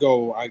the end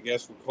goal, I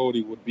guess, for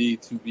Cody would be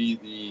to be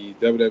the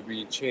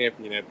WWE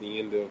champion at the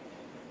end of,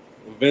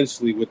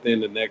 eventually within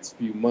the next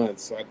few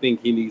months. So I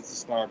think he needs to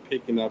start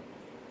picking up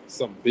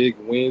some big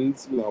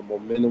wins,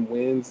 momentum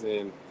wins,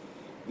 and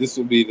this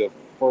will be the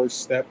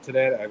first step to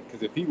that.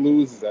 Because if he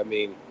loses, I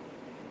mean,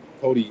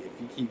 Cody, if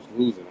he keeps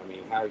losing, I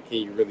mean, how can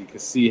you really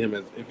see him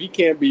as, if he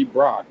can't beat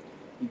Brock,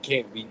 he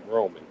can't beat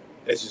Roman.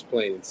 That's just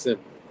plain and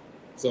simple.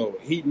 So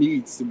he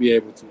needs to be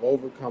able to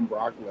overcome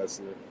Brock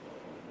Lesnar,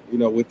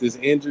 with this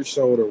injured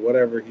shoulder,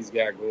 whatever he's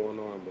got going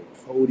on.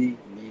 But Cody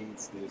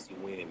needs this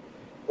win,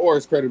 or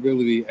his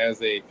credibility as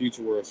a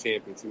future world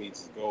champion, to me,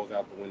 just goes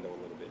out the window a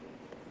little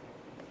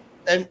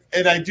bit.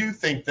 And I do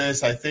think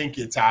this. I think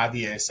it's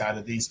obvious out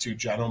of these two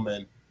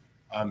gentlemen,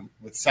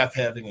 with Seth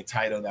having a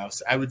title now.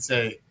 So I would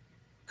say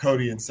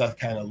Cody and Seth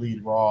kind of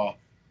lead Raw.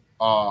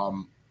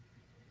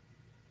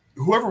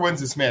 Whoever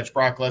wins this match,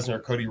 Brock Lesnar or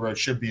Cody Rhodes,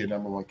 should be a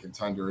number one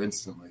contender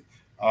instantly.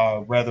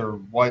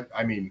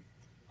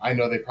 I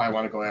know they probably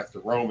want to go after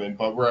Roman,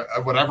 but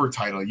whatever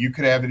title, you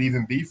could have it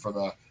even be for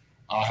the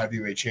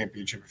heavyweight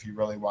championship if you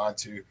really want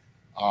to.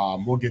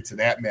 We'll get to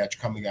that match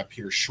coming up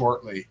here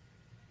shortly.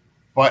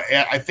 But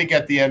I think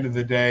at the end of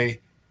the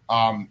day,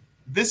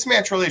 this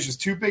match really is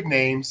just two big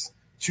names,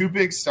 two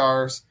big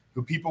stars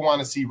who people want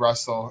to see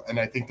wrestle, and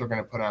I think they're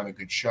going to put on a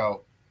good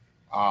show.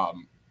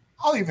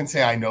 I'll even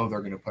say I know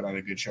they're going to put on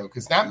a good show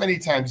because not many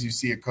times you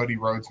see a Cody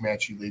Rhodes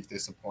match you leave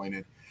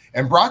disappointed.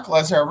 And Brock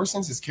Lesnar, ever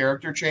since his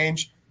character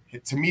change,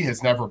 to me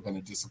has never been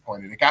a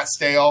disappointment. It got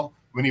stale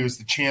when he was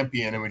the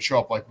champion and would show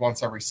up like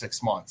once every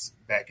 6 months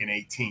back in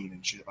 2018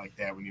 and shit like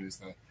that when he was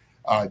the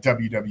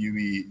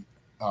WWE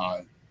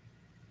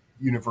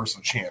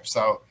Universal Champ.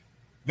 So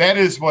that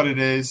is what it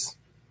is.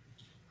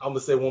 I'm going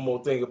to say one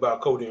more thing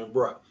about Cody and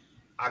Brock.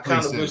 I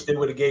kind of wish they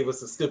would have gave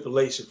us a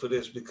stipulation for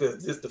this because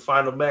this is the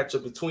final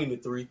matchup between the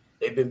three.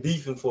 They've been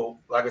beefing for,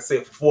 like I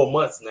said, for 4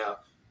 months now.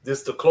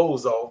 This to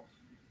close off.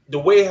 The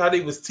way how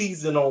they was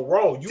teasing on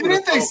Raw.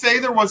 Didn't they say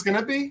there was going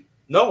to be?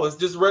 No, it's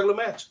just a regular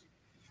match.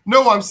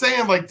 No, I'm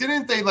saying,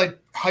 didn't they,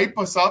 hype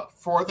us up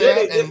for that?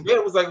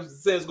 It was like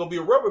saying it's going to be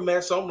a rubber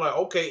match. So I'm like,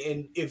 okay.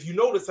 And if you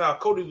notice how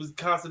Cody was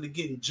constantly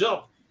getting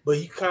jumped, but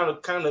he kind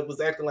of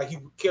was acting like he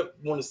kept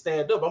wanting to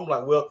stand up. I'm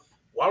like, well,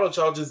 why don't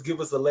y'all just give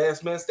us a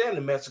last man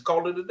standing match and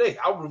call it a day?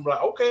 I would be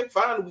like, okay,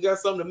 fine, we got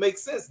something that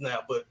makes sense now.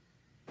 But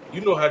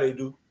you know how they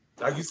do.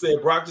 Like you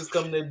said, Brock just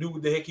come there, do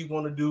what the heck he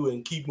want to do,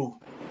 and keep moving.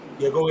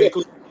 Yeah, go ahead,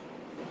 Cleve.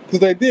 Because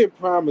they did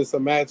promise a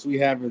match we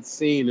haven't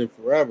seen in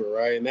forever,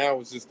 right? And now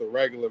it's just a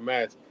regular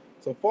match.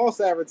 So false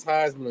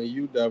advertisement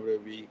on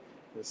UWE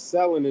for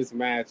selling this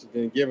match and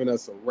then giving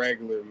us a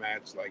regular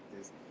match like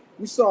this.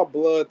 We saw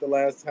blood the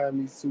last time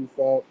these two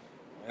fought,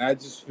 and I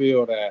just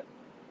feel that.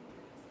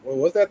 Well,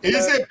 was that?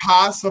 Is it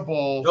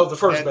possible? That was the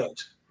first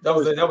match. That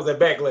was that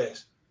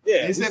Backlash.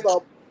 Yeah.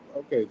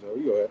 Okay, Joe,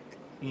 you go ahead.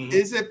 Mm-hmm.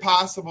 Is it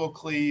possible,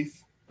 Cleve,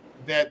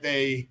 that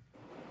they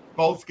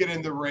both get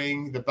in the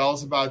ring, the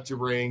bell's about to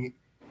ring,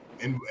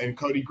 and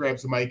Cody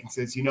grabs the mic and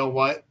says, "You know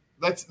what?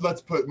 Let's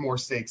put more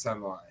stakes on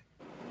the line."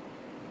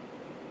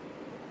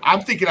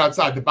 I'm thinking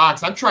outside the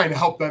box. I'm trying to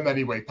help them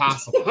any way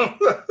possible.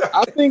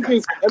 I think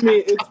it's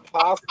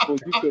possible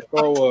you could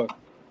throw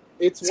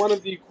it's one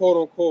of the quote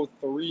unquote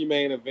 3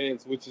 main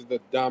events, which is the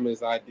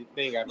dumbest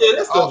thing I've ever.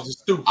 That stuff is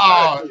stupid.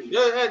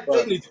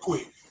 They need to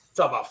quit.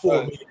 Talk about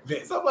 4 main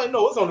events. I'm like,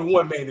 no, it's only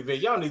 1 main event.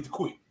 Y'all need to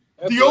quit.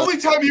 The only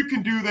time you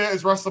can do that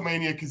is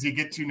WrestleMania because you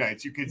get 2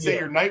 nights. You could say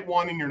your night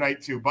 1 and your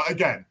night 2. But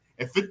again,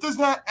 if it does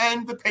not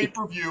end the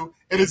pay-per-view,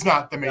 it is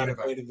not the main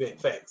event. Main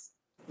event. Facts.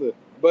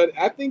 But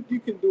I think you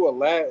can do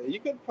you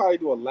could probably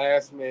do a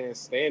last man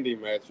standing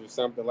match or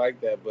something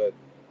like that. But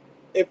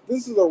if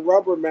this is a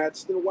rubber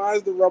match, then why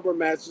is the rubber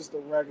match just a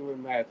regular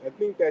match? I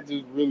think that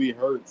just really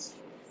hurts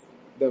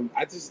them.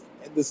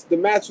 The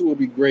match will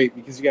be great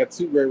because you got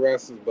 2 great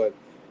wrestlers, but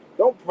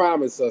don't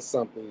promise us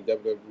something,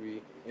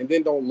 WWE, and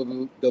then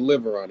don't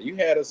deliver on it. You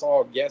had us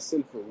all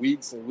guessing for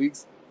weeks and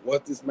weeks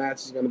what this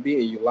match is going to be,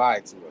 and you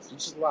lied to us. You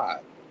just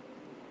lied.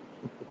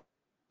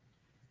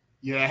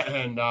 Yeah,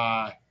 and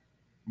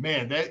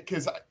man, that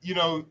because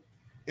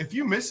if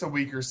you miss a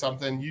week or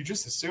something, you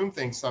just assume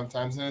things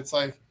sometimes, and it's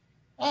like,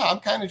 I'm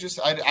kind of just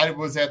I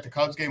was at the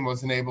Cubs game,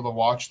 wasn't able to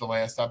watch the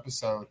last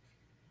episode,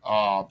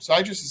 so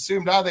I just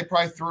assumed they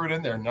probably threw it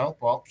in there. Nope,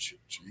 well,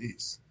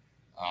 jeez.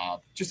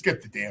 Just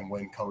get the damn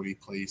win, Cody,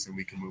 please, and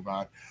we can move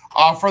on.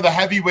 For the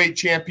heavyweight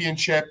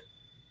championship,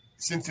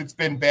 since it's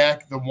been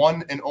back, the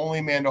one and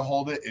only man to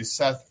hold it is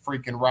Seth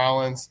freaking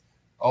Rollins.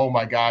 Oh,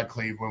 my God,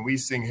 Cleve, when we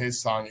sing his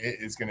song, it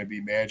is going to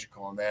be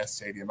magical in that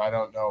stadium. I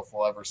don't know if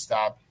we'll ever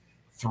stop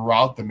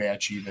throughout the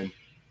match even.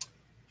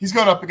 He's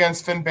going up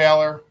against Finn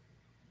Balor.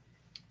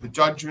 The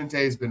Judgment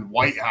Day has been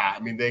white hot.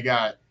 I mean, they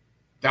got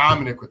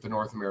Dominic with the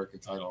North American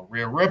title,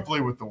 Rhea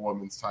Ripley with the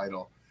women's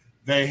title.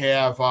 They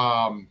have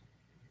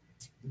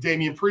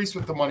Damian Priest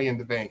with the Money in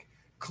the Bank.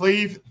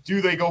 Cleve,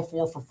 do they go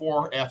 4 for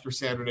 4 after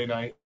Saturday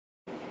night?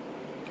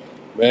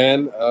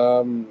 Man,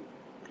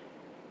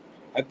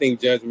 I think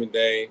Judgment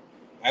Day.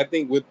 I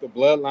think with the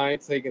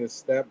Bloodline taking a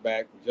step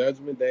back,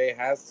 Judgment Day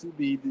has to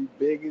be the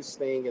biggest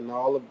thing in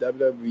all of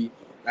WWE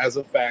as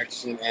a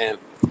faction, and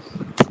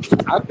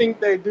I think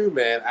they do,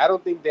 man. I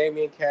don't think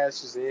Damian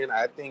cashes in.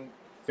 I think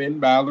Finn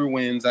Balor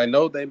wins. I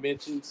know they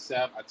mentioned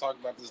Seth. I talked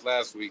about this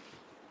last week.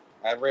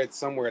 I read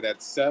somewhere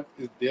that Seth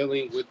is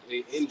dealing with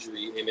an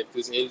injury, and if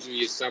this injury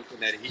is something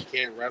that he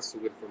can't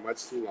wrestle with for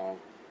much too long,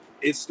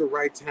 it's the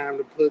right time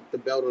to put the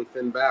belt on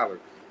Finn Balor.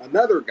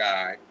 Another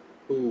guy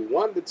who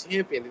won the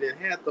champion and then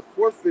had to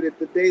forfeit it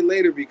the day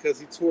later because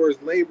he tore his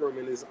labrum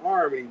in his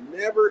arm, and he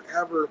never,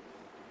 ever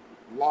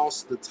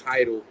lost the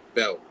title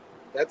belt.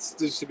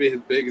 This should be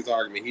his biggest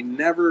argument. He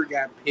never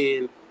got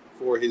pinned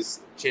for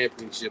his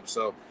championship.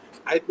 So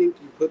I think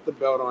you put the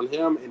belt on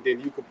him, and then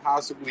you could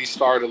possibly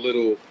start a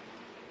little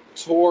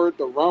toward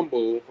the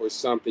Rumble or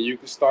something. You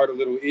could start a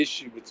little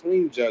issue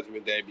between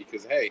Judgment Day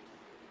because, hey,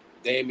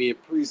 Damian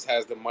Priest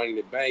has the Money in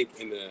the Bank,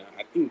 and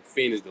I think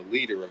Finn is the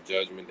leader of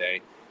Judgment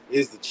Day,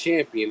 is the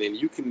champion, and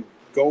you can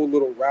go a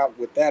little route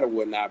with that or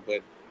whatnot,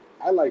 but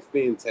I like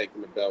Finn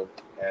taking the belt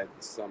at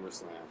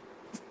SummerSlam.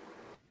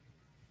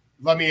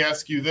 Let me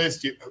ask you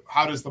this.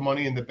 How does the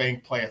Money in the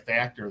Bank play a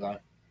factor then?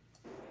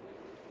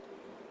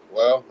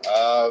 Well,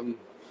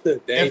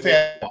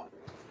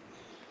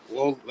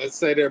 well, let's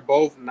say they're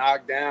both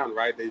knocked down,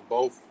 right?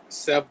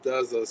 Seth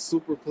does a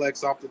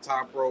superplex off the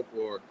top rope,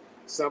 or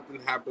something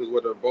happens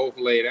where they're both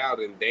laid out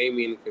and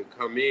Damian could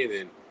come in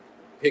and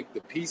pick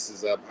the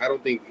pieces up. I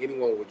don't think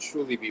anyone would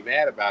truly be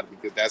mad about it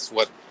because that's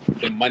what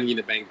the Money in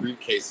the Bank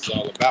briefcase is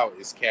all about,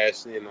 is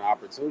cashing in on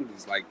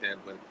opportunities like that.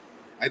 But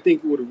I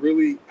think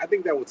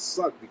that would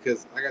suck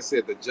because, like I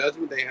said, the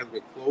Judgment Day has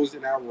been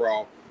closing out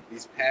Raw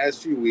these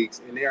past few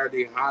weeks, and they are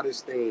the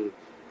hottest thing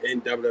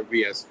in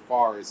WWE as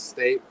far as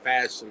state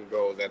fashion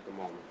goes at the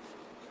moment.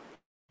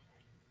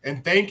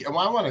 And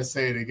I want to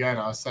say it again.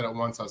 I said it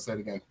once, I'll say it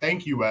again.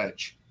 Thank you,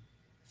 Edge,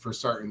 for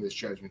starting this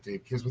Judgment Day,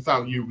 because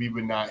without you, we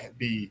would not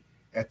be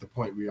at the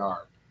point we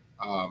are.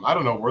 I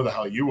don't know where the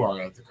hell you are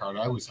at the card.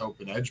 I was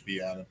hoping Edge be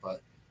at it,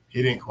 but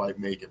he didn't quite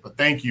make it. But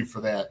thank you for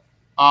that.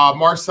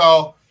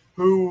 Marcel,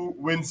 who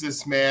wins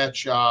this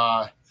match?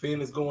 Finn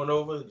is going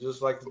over,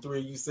 just like the 3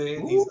 of you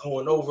said. Ooh. He's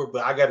going over,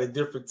 but I got a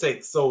different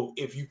take. So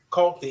if you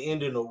caught the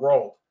ending of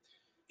Raw,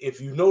 if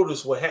you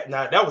notice what happened,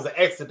 now that was an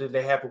accident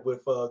that happened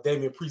with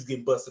Damian Priest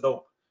getting busted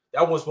open.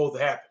 That wasn't supposed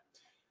to happen.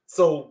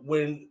 So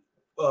when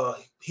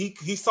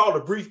he saw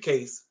the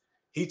briefcase,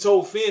 he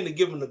told Finn to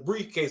give him the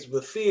briefcase,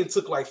 but Finn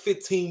took like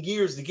 15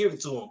 years to give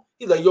it to him.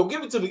 He's like, yo,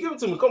 give it to me,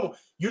 come on.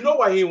 You know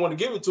why he didn't want to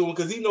give it to him,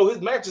 because he know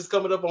his match is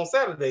coming up on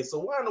Saturday. So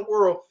why in the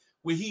world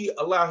would he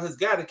allow his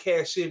guy to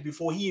cash in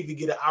before he even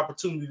get an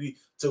opportunity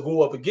to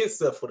go up against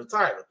Seth for the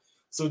title?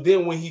 So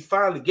then when he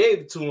finally gave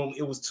it to him,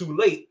 it was too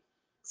late.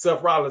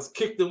 Seth Rollins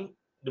kicked him.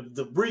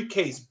 The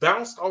briefcase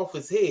bounced off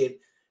his head,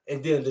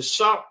 and then the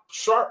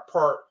sharp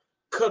part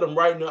cut him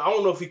right now. I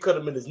don't know if he cut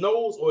him in his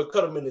nose or it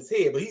cut him in his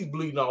head, but he's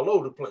bleeding all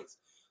over the place.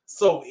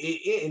 So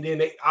and then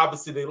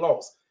they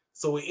lost.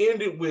 So it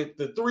ended with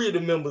the three of the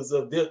members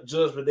of the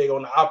Judgment Day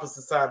on the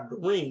opposite side of the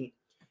ring,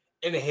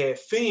 and it had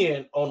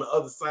Finn on the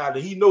other side.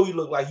 And he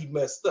looked like he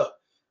messed up.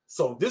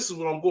 So this is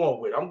what I'm going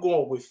with. I'm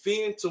going with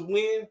Finn to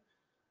win,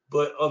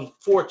 but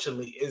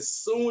unfortunately, as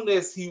soon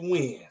as he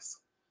wins,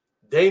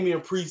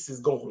 Damian Priest is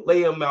going to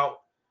lay him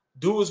out,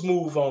 do his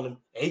move on him,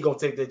 and he's going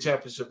to take that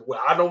championship away.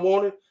 I don't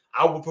want it.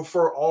 I would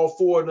prefer all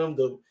four of them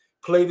to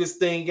play this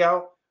thing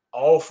out.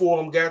 All four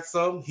of them got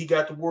something. He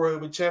got the World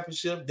Heavyweight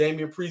Championship.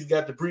 Damian Priest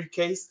got the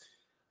briefcase.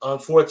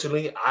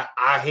 Unfortunately,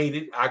 I hate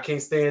it. I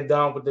can't stand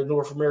down with the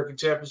North American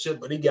Championship,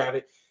 but he got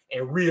it.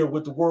 And Rhea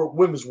with the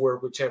Women's World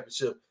Heavyweight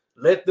Championship.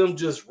 Let them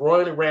just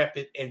run and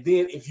rampant. And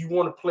then if you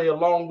want to play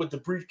along with the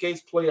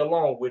briefcase, play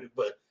along with it.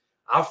 But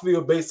I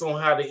feel based on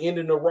how the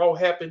ending of Raw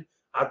happened,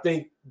 I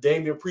think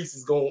Damian Priest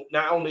is going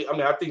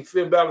I think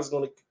Finn Balor is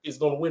going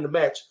to win the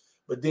match,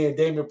 but then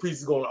Damian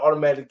Priest is going to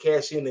automatically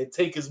cash in and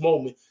take his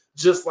moment,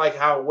 just like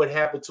what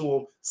happened to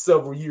him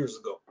several years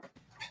ago.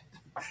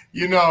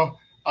 You know,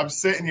 I'm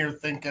sitting here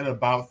thinking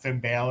about Finn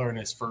Balor in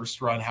his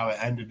first run, how it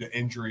ended the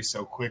injury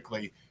so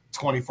quickly,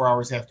 24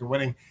 hours after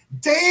winning.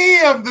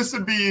 Damn, this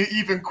would be an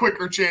even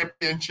quicker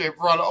championship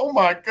run. Oh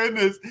my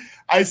goodness.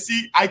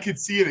 I could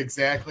see it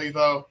exactly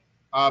though.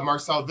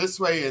 Marcel, this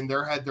way in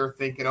their head, they're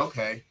thinking,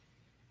 okay,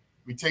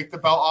 we take the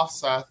belt off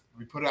Seth,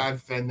 we put it on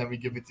Finn, then we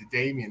give it to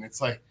Damian.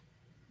 It's like,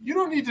 you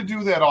don't need to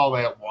do that all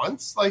at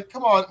once. Like,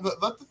 come on,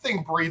 let the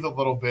thing breathe a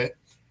little bit,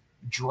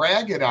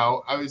 drag it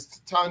out. I was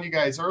telling you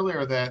guys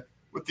earlier that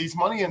with these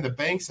Money in the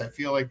Banks, I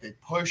feel like they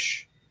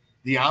push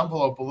the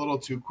envelope a little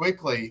too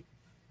quickly.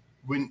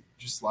 When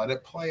just let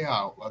it play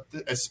out,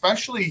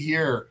 especially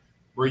here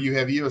where you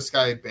have Io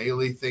Sky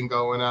Bailey thing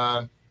going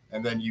on,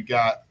 and then you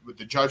got with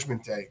the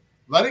Judgment Day.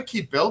 Let it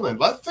keep building.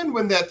 Let Finn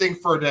win that thing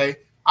for a day.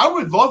 I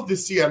would love to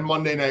see on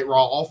Monday Night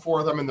Raw all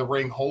four of them in the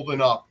ring holding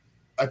up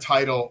a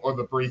title or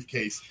the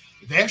briefcase.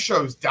 That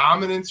shows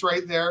dominance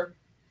right there.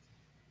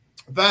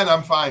 Then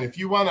I'm fine. If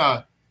you want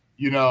to,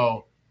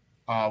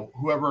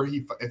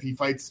 if he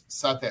fights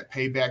Seth at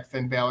Payback,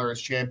 Finn Balor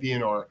as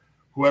champion, or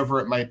whoever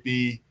it might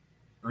be,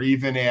 or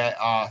even at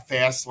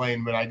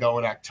Fastlane when I go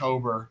in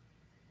October,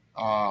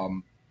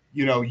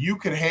 you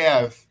could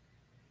have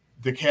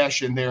the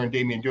cash in there and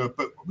Damian do it,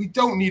 but we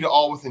don't need it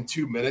all within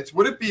 2 minutes.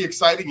 Would it be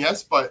exciting?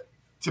 Yes, but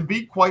to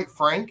be quite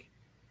frank,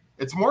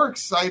 it's more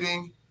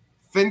exciting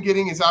Finn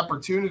getting his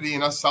opportunity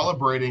and us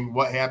celebrating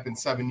what happened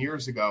 7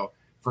 years ago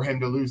for him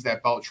to lose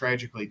that belt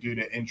tragically due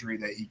to injury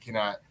that he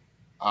cannot,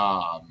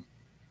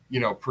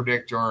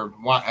 predict or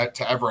want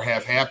to ever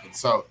have happen.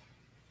 So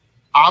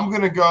I'm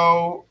going to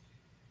go,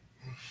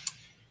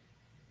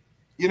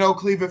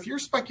 Cleve, if your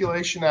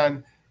speculation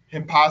on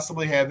him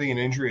possibly having an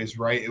injury is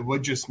right, it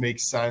would just make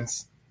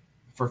sense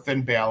for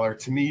Finn Balor.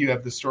 To me, you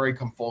have the story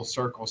come full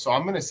circle. So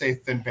I'm going to say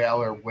Finn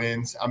Balor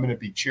wins. I'm going to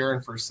be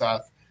cheering for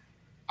Seth.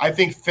 I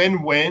think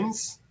Finn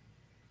wins,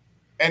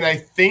 and I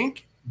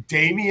think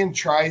Damian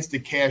tries to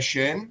cash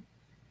in,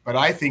 but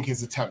I think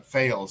his attempt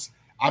fails.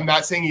 I'm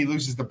not saying he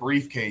loses the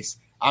briefcase.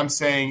 I'm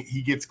saying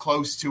he gets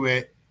close to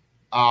it.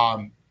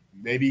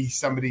 Maybe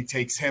somebody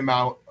takes him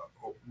out.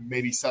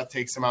 Maybe Seth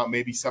takes him out.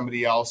 Maybe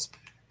somebody else.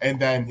 And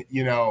then,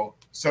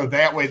 so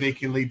that way they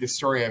can lead the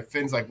story. And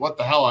Finn's like, what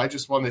the hell? I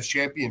just won this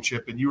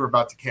championship, and you were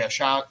about to cash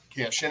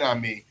in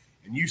on me,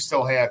 and you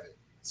still have it.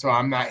 So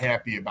I'm not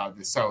happy about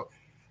this. So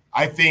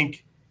I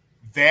think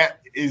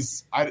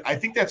I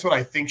think that's what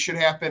I think should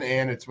happen,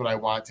 and it's what I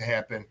want to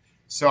happen.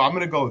 So I'm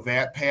going to go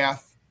that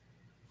path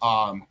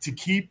to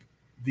keep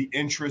the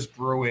interest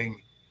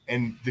brewing.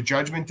 And the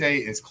Judgment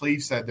Day, as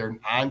Cleve said, they're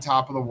on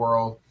top of the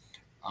world.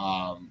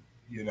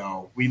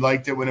 We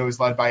liked it when it was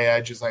led by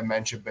Edge, as I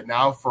mentioned, but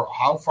now for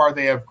how far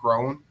they have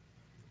grown,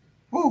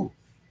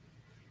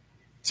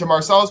 to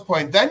Marcel's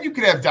point, then you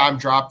could have Dom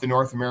drop the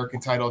North American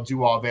title,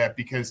 do all that,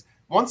 because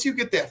once you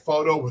get that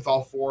photo with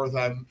all four of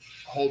them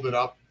holding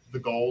up the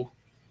gold,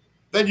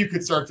 then you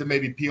could start to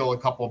maybe peel a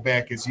couple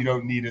back, because you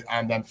don't need it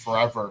on them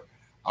forever.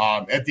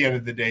 At the end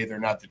of the day, they're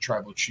not the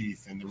tribal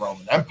chief in the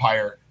Roman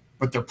Empire,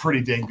 but they're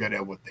pretty dang good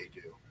at what they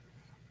do.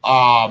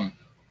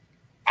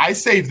 I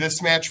save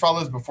this match,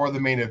 fellas, before the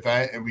main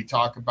event, and we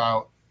talk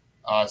about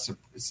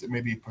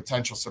maybe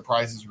potential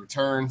surprises,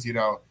 returns.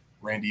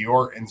 Randy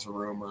Orton's a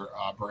rumor.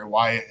 Bray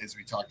Wyatt, as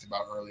we talked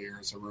about earlier,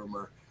 is a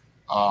rumor.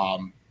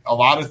 A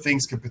lot of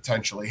things could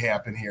potentially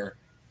happen here.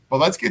 But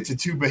let's get to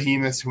two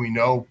behemoths who we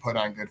know put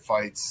on good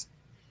fights.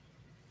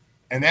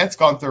 And that's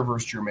Gunther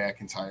versus Drew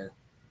McIntyre.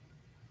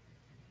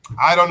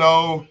 I don't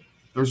know.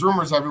 There's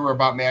rumors everywhere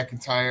about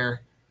McIntyre.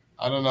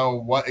 I don't know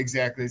what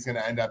exactly is going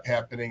to end up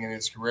happening in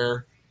his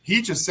career.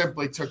 He just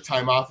simply took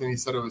time off, and he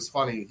said it was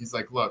funny. He's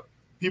like, look,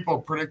 people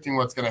are predicting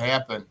what's going to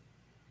happen.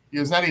 He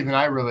goes, not even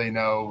I really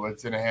know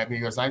what's going to happen. He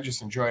goes, I'm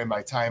just enjoying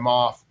my time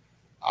off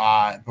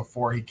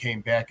before he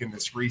came back in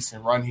this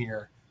recent run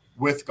here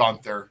with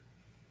Gunther.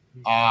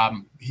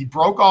 He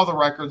broke all the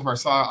records.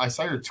 Marcel, I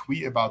saw your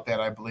tweet about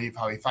that, I believe,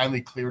 how he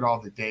finally cleared all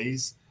the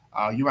days.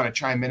 You want to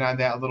chime in on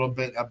that a little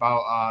bit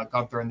about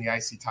Gunther and the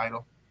IC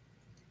title?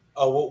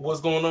 What's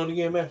going on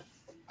again, man?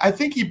 I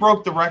think he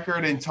broke the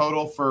record in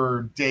total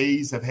for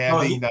days of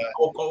having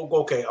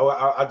okay.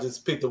 I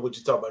just picked up what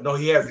you're talking about. No,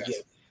 he hasn't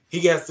yet. He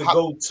has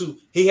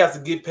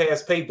to get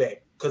past Payback,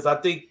 because I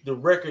think the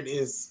record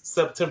is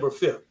September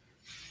 5th.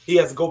 He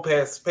has to go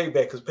past Payback,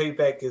 because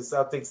Payback is,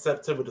 I think,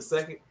 September the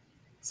 2nd.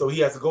 So he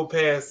has to go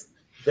past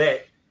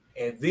that.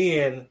 And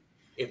then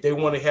if they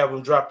want to have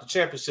him drop the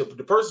championship,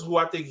 the person who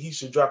I think he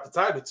should drop the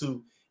title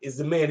to is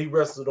the man he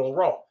wrestled on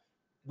Raw,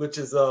 which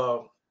is,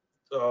 you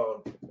know what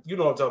I'm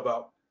talking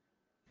about.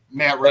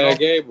 Matt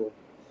Riddle.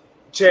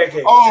 Chad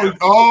Gable.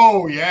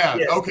 Oh, yeah.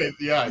 Yes. Okay,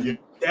 yeah.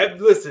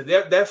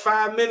 That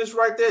 5 minutes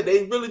right there,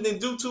 they really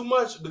didn't do too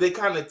much, but they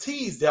kind of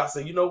teased it. I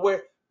said, you know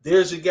what?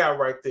 There's your guy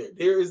right there.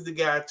 There is the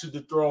guy to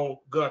dethrone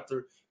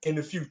Gunther in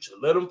the future.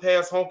 Let him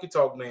pass Honky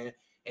Tonk Man,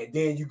 and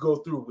then you go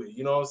through with it.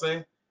 You know what I'm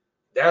saying?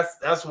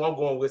 That's what I'm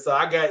going with. So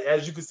I got,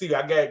 as you can see,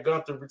 I got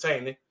Gunther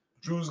retaining.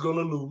 Drew's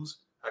gonna lose.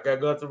 I got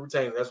Gunther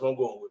retaining. That's what I'm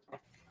going with.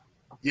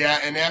 Yeah,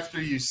 and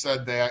after you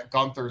said that,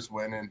 Gunther's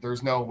winning.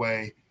 There's no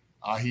way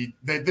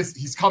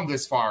he's come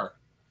this far.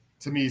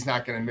 To me, he's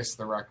not going to miss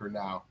the record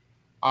now.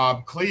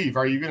 Cleve,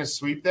 are you going to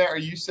sweep that, or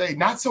you say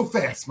not so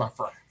fast, my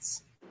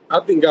friends? I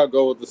think I'll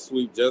go with the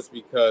sweep just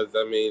because,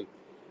 I mean,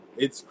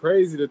 it's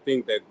crazy to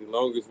think that the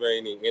longest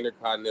reigning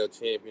Intercontinental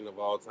Champion of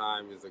all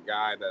time is a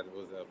guy that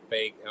was a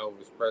fake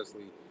Elvis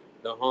Presley,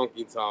 the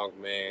Honky Tonk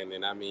Man.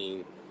 And I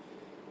mean,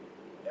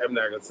 I'm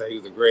not going to say he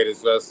was the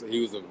greatest wrestler.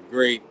 He was a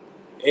great,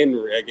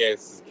 I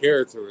guess his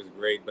character was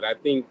great, but I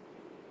think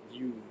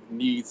you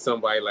need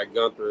somebody like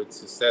Gunther to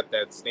set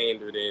that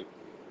standard. And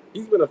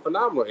he's been a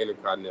phenomenal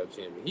Intercontinental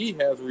Champion. He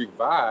has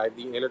revived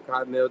the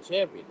Intercontinental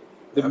Champion.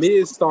 The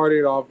Miz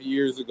started off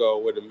years ago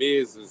where the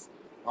Miz is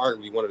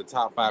arguably one of the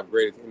top 5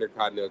 greatest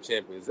Intercontinental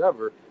Champions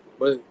ever.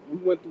 But we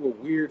went through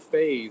a weird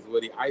phase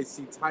where the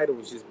IC title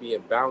was just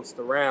being bounced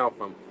around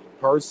from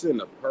person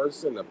to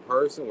person to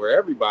person, where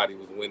everybody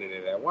was winning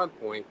it at one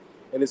point.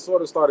 And it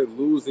sort of started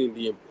losing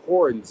the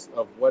importance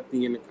of what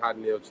the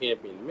Intercontinental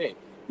Champion meant.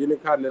 The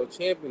Intercontinental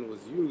Champion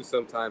was used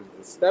sometimes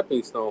as a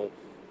stepping stone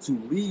to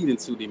lead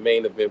into the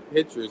main event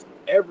pictures.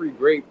 Every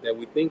great that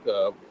we think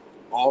of,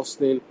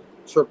 Austin,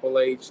 Triple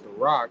H, The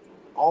Rock,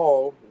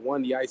 all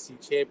won the IC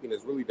champion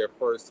as really their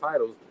first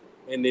titles,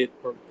 and it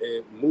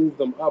moved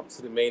them up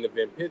to the main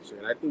event picture.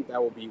 And I think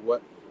that will be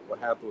what will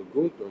happen with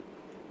Gunther.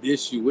 The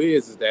issue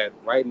is that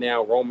right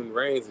now Roman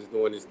Reigns is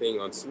doing his thing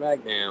on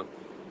SmackDown,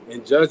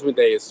 and Judgment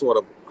Day is sort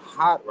of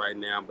hot right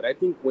now. But I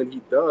think when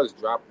he does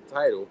drop the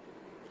title,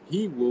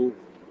 he will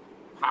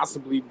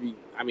possibly be,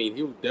 I mean,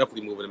 he'll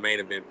definitely move in the main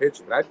event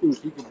picture, but I think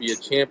he could be a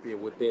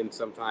champion within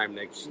some time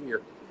next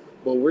year.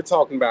 But we're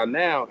talking about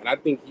now, and I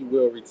think he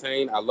will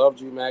retain. I love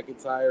Drew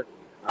McIntyre.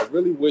 I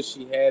really wish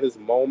he had his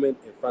moment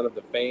in front of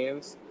the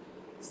fans.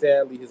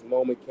 Sadly, his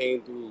moment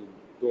came through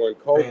during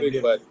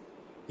COVID, but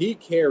he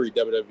carried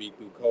WWE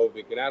through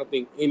COVID, and I don't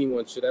think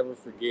anyone should ever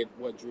forget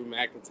what Drew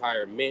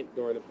McIntyre meant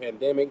during the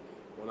pandemic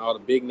when all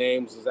the big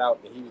names was out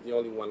and he was the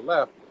only one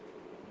left.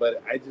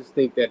 But I just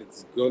think that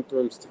it's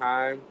Gunther's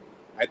time.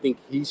 I think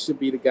he should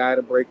be the guy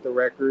to break the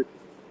record.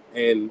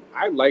 And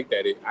I like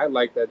that. I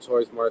like that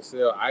choice,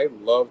 Marcel. I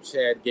love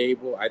Chad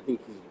Gable. I think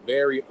he's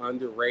very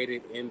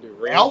underrated in the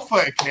ring.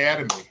 Alpha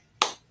Academy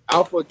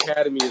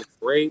is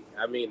great.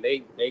 I mean,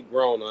 they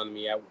grown on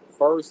me. At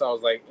first, I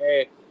was like,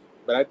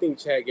 but I think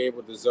Chad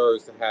Gable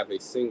deserves to have a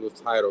single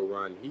title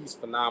run. He's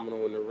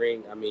phenomenal in the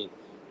ring. I mean,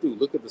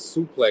 dude, look at the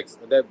suplex.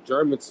 That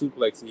German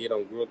suplex he hit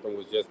on Gunther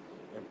was just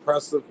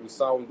impressive. We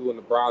saw him doing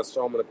the Braun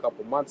Strowman a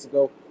couple months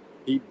ago.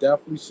 He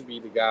definitely should be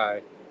the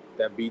guy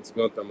that beats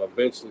Gunther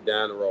eventually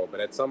down the road. But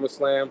at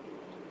SummerSlam,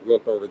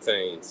 Gunther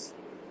retains.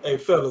 Hey,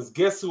 fellas,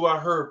 guess who I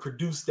heard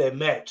produced that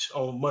match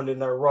on Monday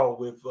Night Raw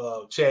with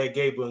Chad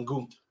Gable and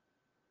Gunther?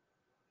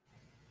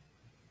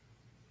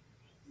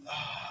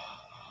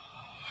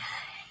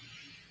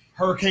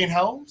 Hurricane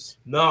Helms?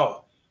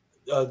 No.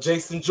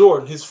 Jason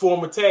Jordan, his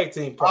former tag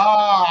team partner.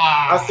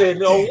 I said,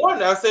 no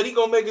wonder. I said, he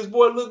going to make his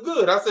boy look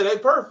good. I said, hey,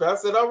 perfect. I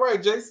said, all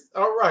right, Jason.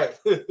 All right.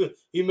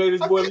 He made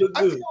his boy look good.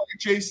 I feel like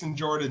Jason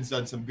Jordan's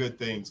done some good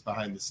things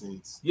behind the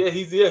scenes. Yeah,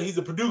 he's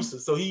a producer.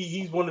 So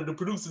he's one of the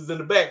producers in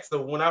the back.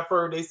 So when I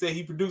heard they said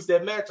he produced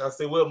that match, I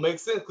said, well, it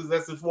makes sense because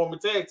that's his former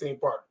tag team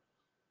partner.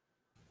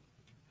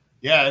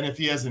 Yeah, and if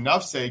he has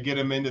enough say, get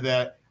him into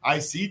that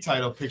IC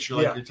title picture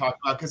like you're talking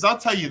about. Because I'll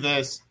tell you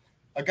this,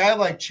 a guy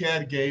like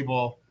Chad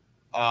Gable,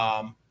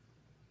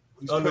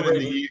 who's put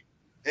in the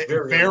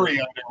very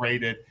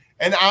underrated.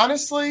 And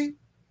honestly,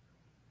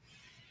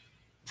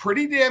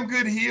 pretty damn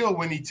good heel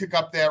when he took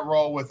up that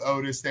role with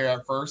Otis there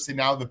at first, and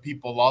now the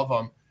people love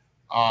him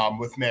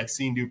with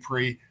Maxine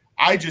Dupree.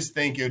 I just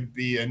think it would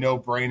be a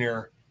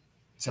no-brainer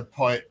to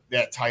put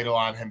that title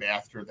on him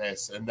after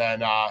this. And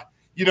then,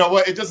 you know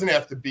what? It doesn't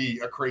have to be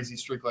a crazy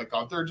streak like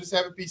Gunther. Just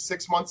have it be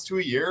 6 months to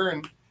a year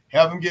and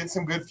have him get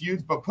some good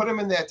feuds, but put him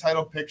in that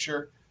title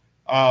picture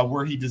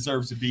where he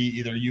deserves to be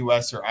either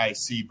US or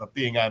IC, but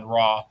being on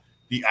Raw,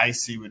 the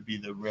IC would be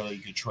the really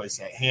good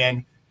choice at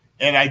hand.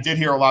 And I did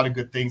hear a lot of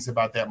good things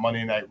about that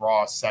Monday Night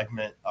Raw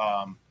segment.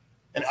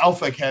 And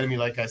Alpha Academy,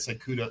 like I said,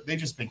 kudos. They've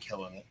just been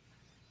killing it.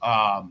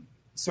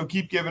 So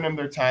keep giving them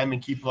their time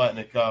and keep letting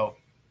it go.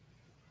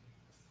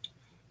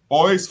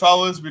 Boys,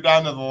 fellas, we're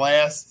down to the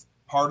last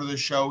part of the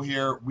show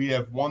here. We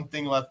have one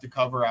thing left to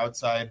cover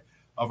outside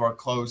of our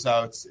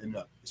closeouts and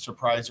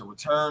surprise or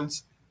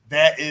returns.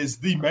 That is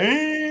the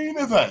main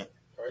event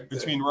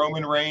between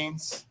Roman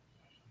Reigns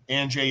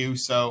and Jey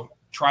Uso.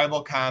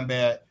 Tribal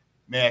combat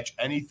match.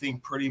 Anything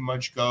pretty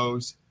much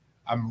goes.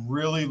 I'm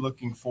really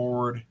looking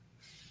forward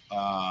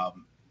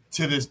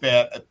to this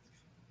bat.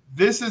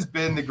 This has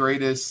been the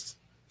greatest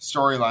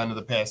storyline of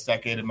the past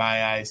decade in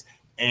my eyes,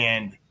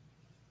 and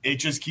it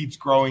just keeps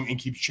growing and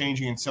keeps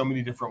changing in so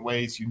many different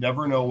ways. You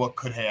never know what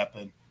could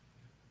happen.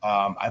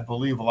 I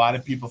believe a lot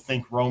of people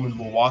think Roman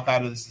will walk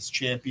out of this as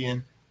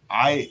champion.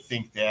 I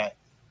think that.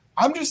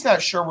 I'm just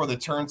not sure where the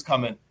turn's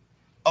coming.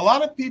 A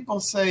lot of people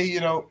say, you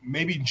know,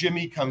 maybe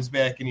Jimmy comes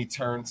back and he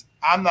turns.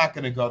 I'm not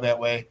going to go that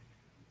way.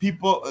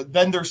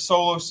 Then there's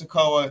Solo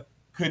Sikoa.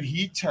 Could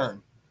he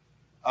turn?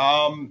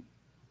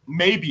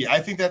 Maybe. I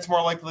think that's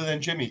more likely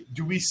than Jimmy.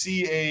 Do we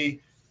see a,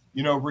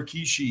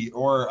 Rikishi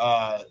or,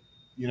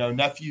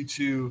 nephew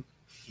to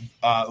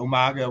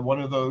Umaga,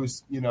 one of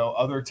those,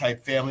 other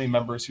type family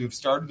members who have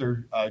started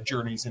their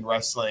journeys in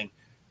wrestling?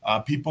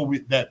 People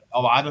that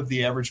a lot of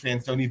the average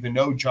fans don't even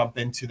know jump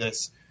into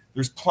this.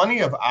 There's plenty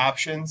of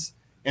options,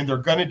 and they're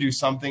going to do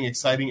something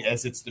exciting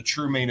as it's the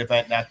true main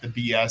event, not the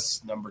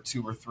BS number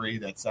 2 or 3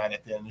 that's not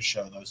at the end of the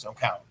show. Those don't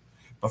count.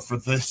 But for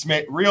this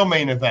real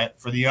main event,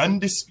 for the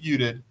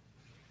undisputed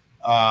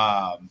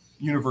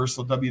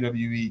Universal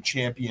WWE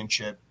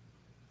Championship,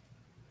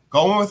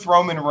 going with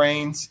Roman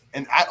Reigns.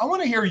 And I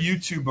want to hear you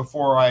two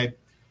before I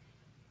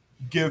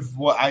give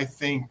what I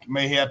think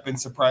may have been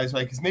surprised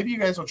by, because maybe you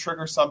guys will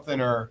trigger something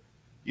or,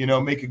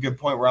 make a good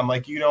point where I'm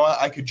like, you know what,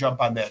 I could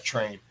jump on that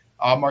train.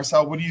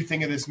 Marcel, what do you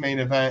think of this main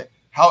event?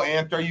 How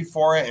amped are you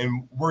for it,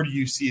 and where do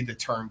you see the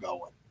turn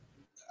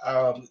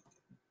going?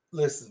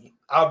 Listen,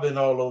 I've been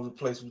all over the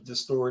place with this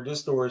story.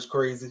 This story is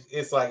crazy.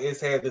 It's like it's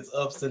had its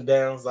ups and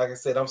downs. Like I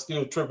said, I'm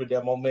still tripping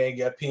that my man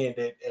got pinned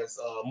as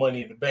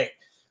Money in the Bank.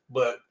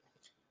 But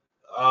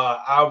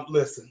I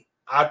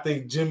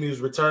think Jimmy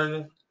is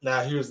returning.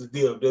 Now, here's the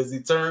deal. Does he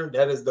turn?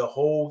 That is the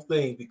whole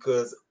thing,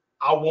 because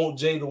I want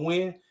Jay to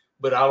win,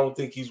 but I don't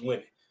think he's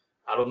winning.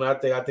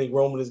 I think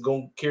Roman is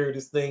going to carry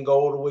this thing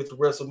all the way to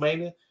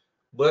WrestleMania.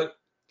 But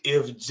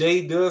if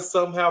Jay does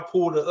somehow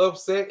pull the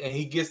upset and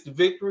he gets the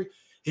victory,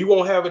 he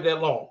won't have it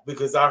that long,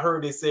 because I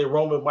heard they said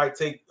Roman might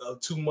take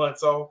 2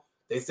 months off.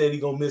 They said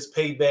he's going to miss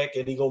Payback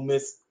and he's going to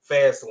miss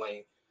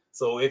Fastlane.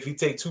 So if he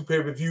take 2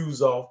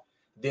 pay-per-views off,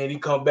 then he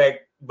come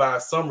back by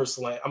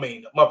SummerSlam.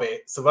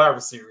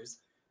 Survivor Series.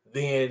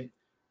 Then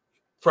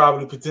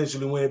probably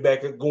potentially win it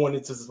back going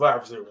into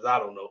Survivor Series. I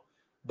don't know.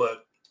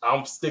 But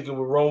I'm sticking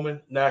with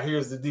Roman. Now,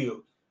 here's the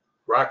deal.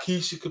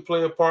 Rikishi could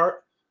play a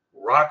part.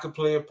 Rock could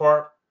play a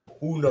part.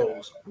 Who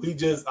knows?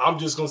 I'm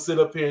just going to sit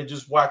up here and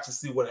just watch and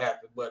see what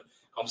happens. But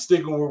I'm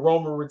sticking with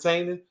Roman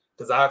retaining,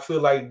 because I feel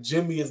like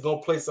Jimmy is going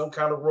to play some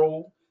kind of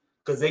role.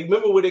 Because they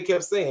remember what they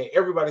kept saying.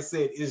 Everybody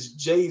said it's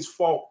Jay's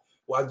fault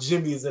while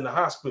Jimmy is in the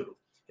hospital.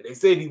 And they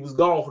said he was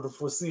gone for the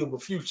foreseeable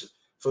future.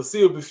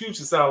 Foreseeable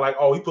future sound like,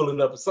 he pulling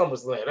up at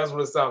SummerSlam. That's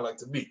what it sounds like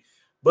to me.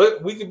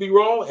 But we could be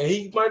wrong, and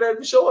he might not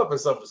even show up at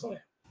SummerSlam.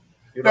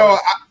 No,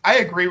 I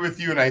agree with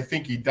you, and I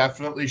think he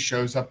definitely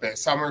shows up at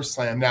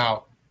SummerSlam.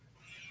 Now,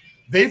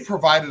 they've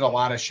provided a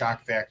lot of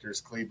shock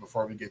factors, Cleve,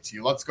 before we get to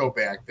you. Let's go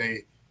back.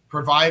 They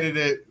provided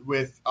it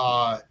with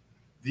the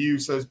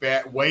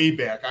Usos way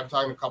back. I'm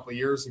talking a couple of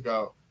years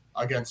ago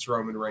against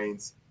Roman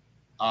Reigns,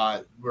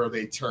 where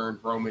they turned.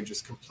 Roman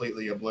just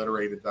completely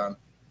obliterated them.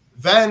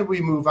 Then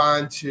we move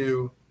on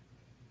to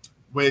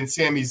when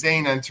Sami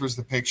Zayn enters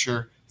the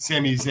picture,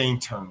 Sami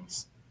Zayn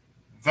turns.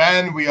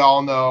 Then we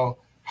all know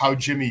how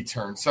Jimmy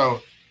turns.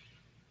 So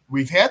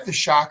we've had the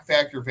shock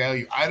factor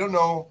value. I don't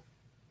know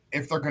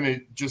if they're going to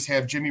just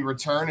have Jimmy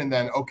return and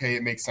then, okay,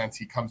 it makes sense.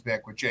 He comes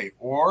back with Jay.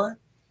 Or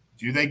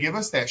do they give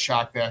us that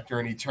shock factor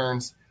and he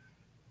turns?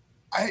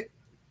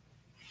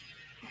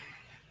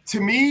 To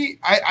me,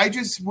 I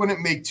just wouldn't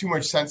make too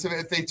much sense of it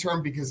if they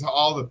turn, because of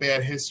all the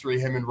bad history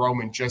him and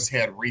Roman just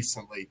had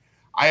recently.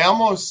 I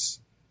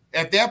almost,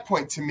 at that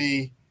point, to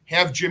me,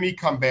 have Jimmy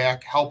come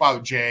back, help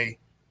out Jay,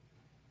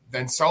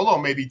 then Solo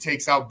maybe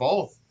takes out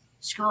both.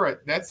 Screw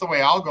it. That's the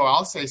way I'll go.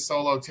 I'll say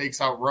Solo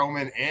takes out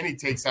Roman and he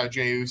takes out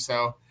Jey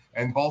Uso,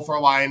 and both are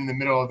lying in the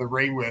middle of the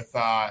ring with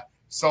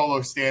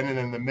Solo standing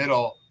in the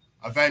middle.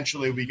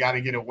 Eventually, we got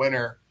to get a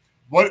winner.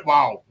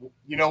 Wow.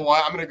 You know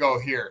what? I'm going to go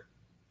here.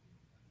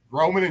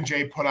 Roman and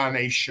Jay put on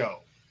a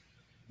show.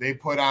 They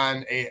put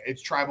on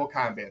it's tribal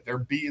combat. They're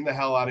beating the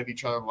hell out of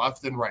each other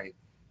left and right.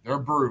 They're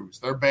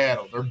bruised. They're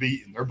battled. They're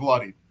beaten. They're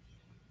bloodied.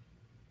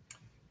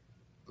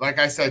 Like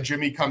I said,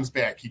 Jimmy comes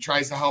back. He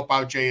tries to help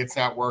out Jay. It's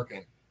not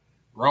working.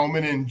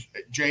 Roman and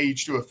Jay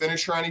each do a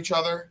finisher on each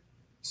other.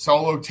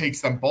 Solo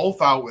takes them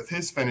both out with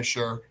his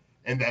finisher,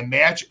 and the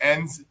match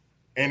ends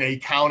in a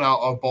count out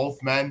of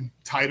both men.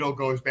 Title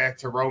goes back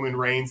to Roman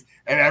Reigns,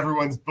 and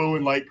everyone's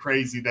booing like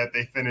crazy that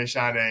they finish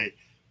on a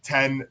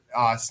 10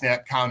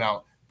 snap count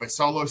out. But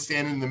Solo's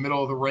standing in the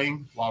middle of the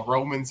ring while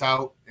Roman's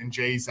out and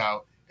Jay's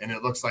out, and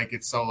it looks like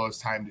it's Solo's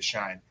time to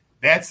shine.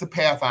 That's the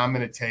path I'm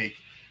going to take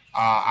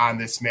on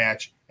this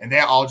match, and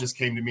that all just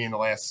came to me in the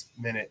last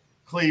minute.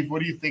 Cleve, what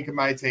do you think of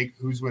my take?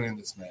 Who's winning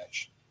this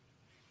match?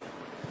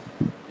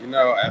 You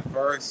know, at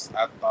first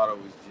I thought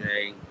it was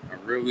Jay. I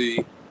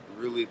really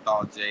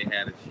thought Jay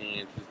had a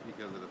chance just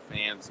because of the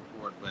fan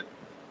support, but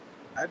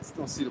I just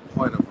don't see the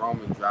point of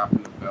Roman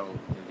dropping the belt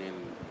and then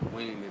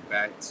winning it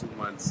back 2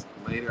 months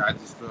later. I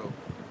just feel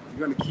if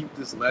you're going to keep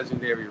this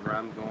legendary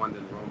run going,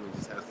 then Roman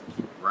just has to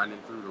keep running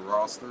through the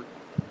roster.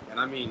 And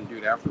I mean,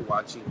 dude, after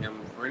watching him,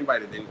 for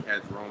anybody that didn't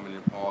catch Roman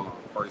and Paul on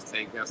First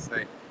Take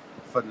yesterday,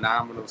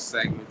 phenomenal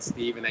segment.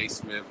 Stephen A.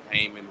 Smith,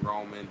 Heyman,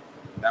 Roman.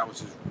 That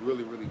was just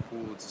really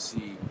cool to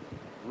see.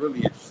 Really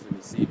interesting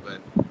to see.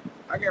 But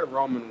I got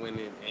Roman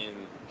winning,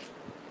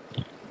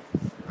 and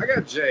I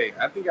got Jay.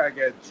 I think I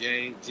got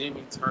Jay.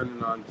 Jimmy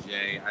turning on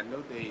Jay.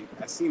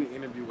 I seen an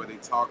interview where they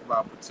talk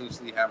about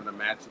potentially having a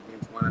match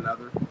against one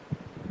another.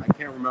 I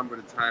can't remember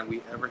the time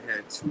we ever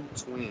had two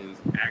twins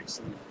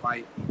actually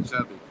fight each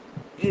other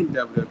in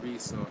WWE.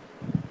 So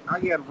I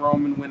got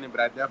Roman winning, but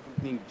I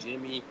definitely think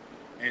Jimmy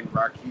and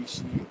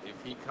Rikishi,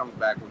 if he comes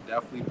back, will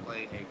definitely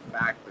play a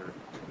factor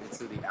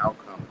into the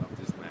outcome of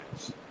this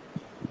match.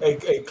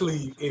 Hey,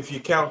 Cleve, if you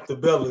count the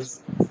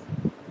Bellas,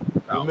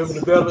 remember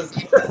the Bellas?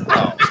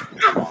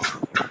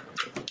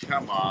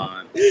 Come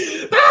on.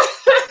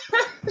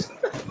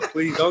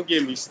 Please don't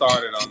get me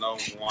started on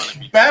those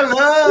wannabe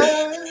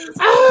Bellas.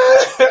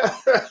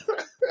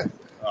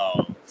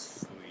 Oh,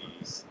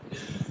 please.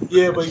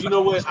 Yeah, but you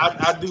know what?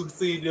 I do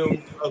see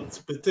them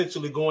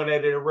potentially going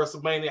at it at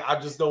WrestleMania. I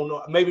just don't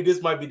know. Maybe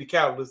this might be the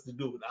catalyst to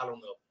do it. I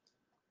don't know.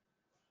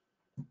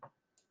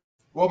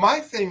 Well, my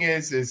thing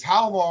is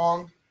how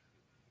long,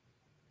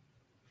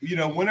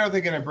 when are they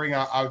going to bring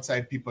out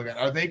outside people again?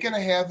 Are they going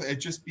to have it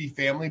just be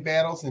family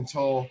battles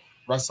until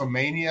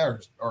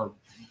WrestleMania or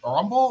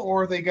Rumble?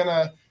 Or are they going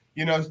to,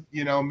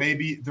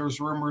 maybe there's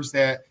rumors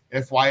that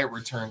if Wyatt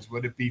returns,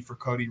 would it be for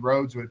Cody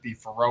Rhodes? Would it be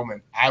for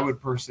Roman? I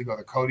would personally go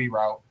the Cody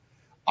route.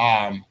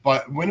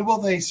 But when will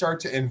they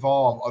start to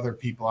involve other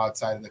people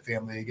outside of the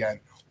family again?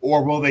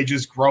 Or will they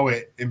just grow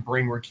it and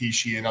bring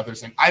Rikishi and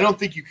others in? I don't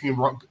think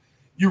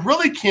you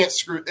really can't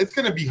screw. It's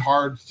going to be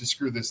hard to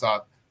screw this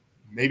up.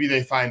 Maybe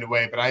they find a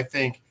way, but I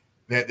think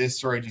that this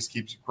story just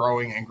keeps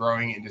growing and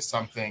growing into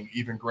something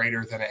even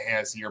greater than it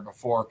has the year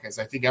before. Because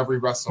I think every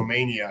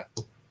WrestleMania,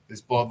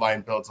 this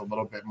bloodline builds a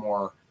little bit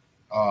more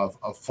of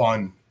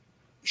fun,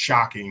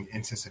 shocking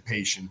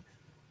anticipation.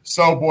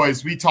 So,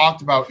 boys, we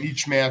talked about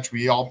each match.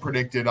 We all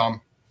predicted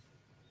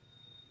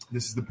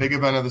this is the big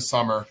event of the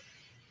summer.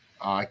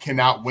 I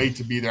cannot wait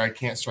to be there. I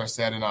can't stress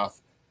that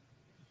enough.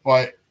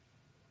 But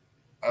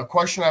a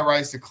question I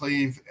raised to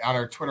Cleve on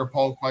our Twitter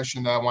poll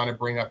question that I want to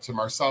bring up to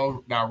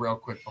Marcel now real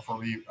quick before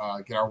we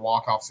get our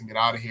walk-offs and get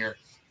out of here.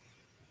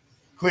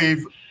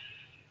 Cleve,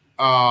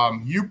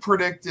 you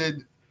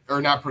predicted –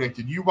 or not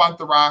predicted. You want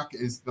The Rock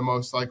is the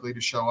most likely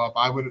to show up.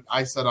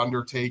 I said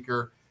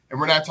Undertaker, and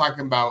we're not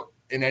talking about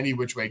in any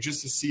which way,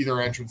 just to see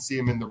their entrance, see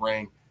him in the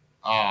ring,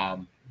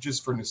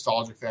 just for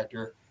nostalgic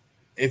factor.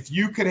 If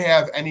you could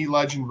have any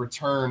legend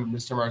return,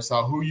 Mr.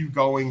 Marcel, who are you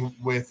going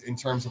with in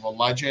terms of a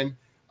legend?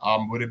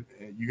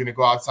 You're going to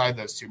go outside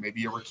those two,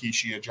 maybe a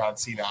Rikishi, a John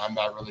Cena? I'm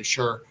not really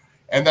sure.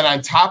 And then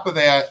on top of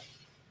that,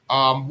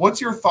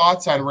 what's your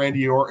thoughts on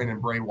Randy Orton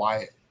and Bray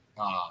Wyatt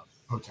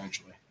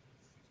potentially?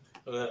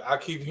 I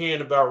keep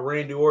hearing about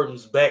Randy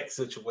Orton's back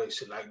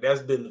situation. Like,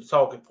 that's been the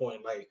talking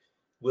point. Like,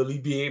 will he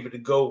be able to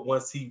go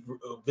once he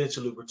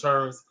eventually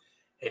returns?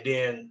 And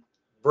then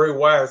Bray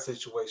Wyatt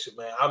situation,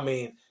 man. I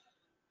mean,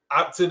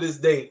 up to this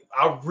day,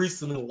 I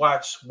recently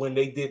watched when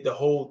they did the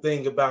whole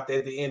thing about that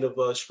at the end of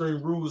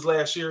Extreme Rules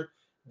last year.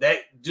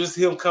 That just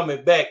him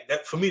coming back,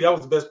 that for me, that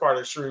was the best part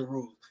of Extreme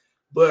Rules.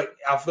 But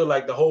I feel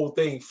like the whole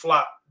thing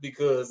flopped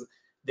because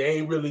they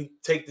ain't really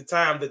take the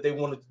time that they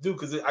wanted to do,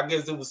 because I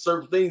guess there was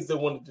certain things they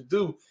wanted to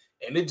do,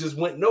 and it just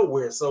went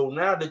nowhere. So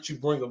now that you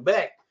bring them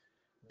back,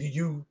 do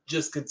you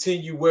just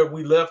continue where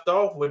we left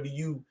off, or do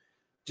you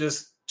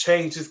just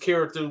change his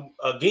character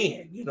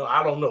again?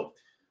 I don't know.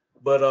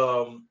 But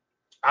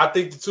I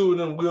think the two of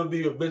them will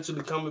be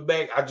eventually coming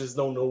back. I just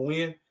don't know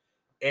when.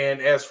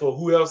 And as for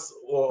who else,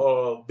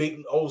 or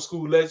big old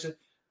school legend,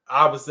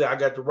 obviously I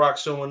got The Rock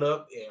showing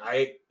up,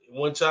 and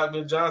one shock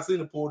me John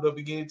Cena pulled up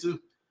again too.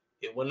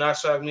 It will not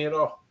shock me at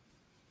all.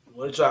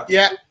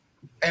 Yeah,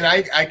 And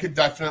I could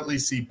definitely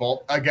see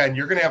both. Again,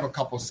 you're going to have a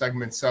couple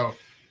segments. So,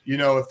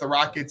 if The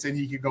Rock gets in,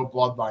 he could go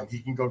Bloodline. He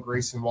can go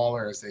Grayson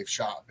Waller, as they've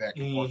shot back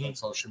and forth on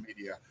social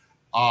media.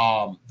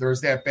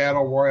 There's that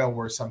battle royal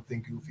where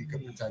something goofy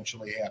could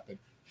potentially happen.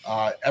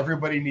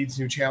 Everybody needs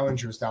new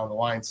challengers down the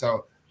line.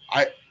 So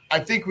I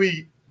think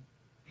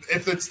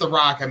if it's The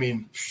Rock, I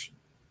mean,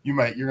 you're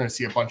going to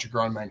see a bunch of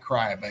grown men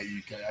cry.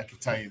 I can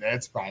tell you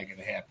that's probably going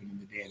to happen in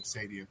the damn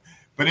stadium.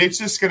 But it's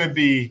just going to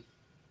be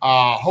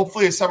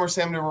hopefully a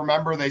SummerSlam to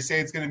remember. They say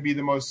it's going to be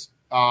the most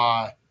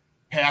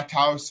packed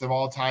house of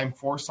all time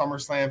for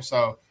SummerSlam.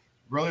 So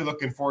really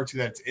looking forward to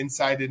that. It's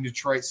inside in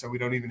Detroit, so we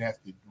don't even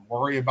have to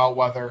worry about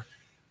weather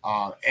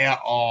at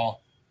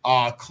all.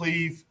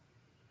 Cleve,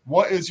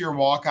 what is your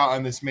walkout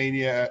on this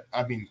Mania?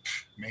 I mean,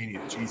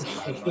 Mania, Jesus.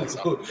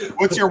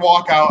 What's your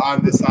walkout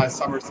on this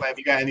SummerSlam?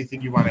 You got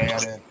anything you want to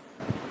add in?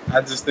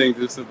 I just think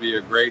this will be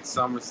a great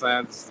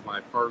SummerSlam. This is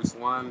my first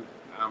one.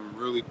 I'm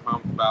really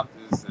pumped about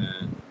this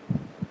and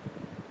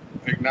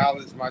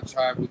acknowledge my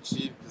tribal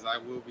chief because I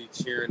will be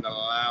cheering the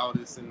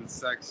loudest in the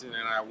section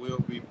and I will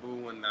be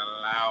booing the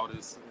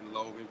loudest in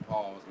Logan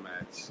Paul's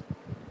match.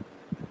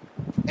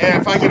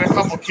 And if I get a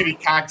couple kitty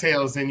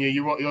cocktails in you,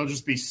 you'll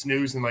just be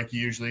snoozing like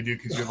you usually do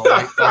because you're the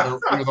white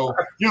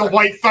you're the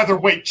white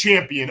featherweight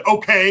champion.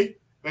 Okay,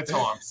 that's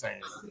all I'm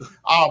saying.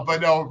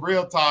 But no,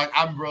 real talk.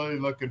 I'm really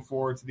looking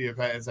forward to the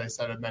event. As I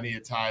said many a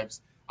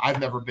times, I've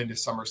never been to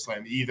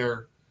SummerSlam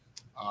either.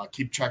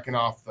 Keep checking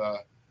off the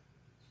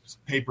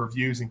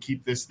pay-per-views and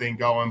keep this thing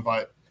going.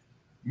 But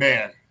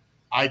man,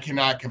 I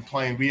cannot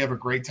complain. We have a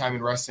great time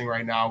in wrestling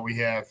right now. We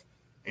have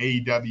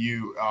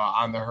AEW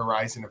on the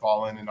horizon of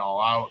All In and All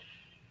Out.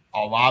 A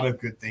lot of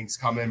good things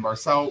coming.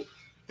 Marcel,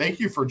 thank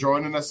you for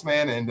joining us,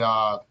 man. And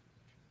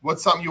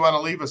what's something you want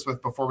to leave us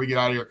with before we get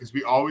out of here? Because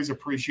we always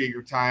appreciate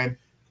your time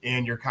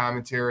and your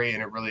commentary,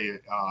 and it really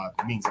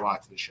means a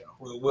lot to the show.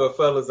 Well,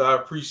 fellas, I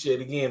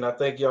appreciate it again. I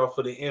thank y'all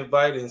for the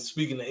invite. And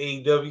speaking of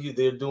AEW,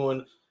 they're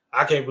doing,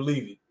 I can't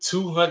believe it,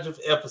 200th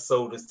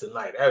episode is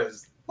tonight.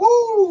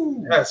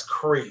 That's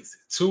crazy.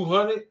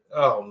 200?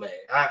 Oh, man.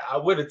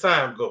 Where the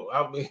time go?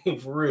 I mean,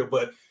 for real.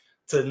 But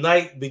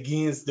tonight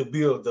begins the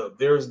build up.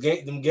 There's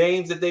them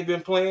games that they've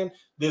been playing.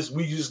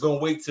 We just gonna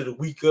wait till the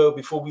week of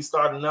before we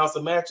start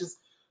announcing matches.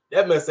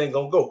 That mess ain't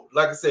gonna go.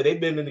 Like I said, they've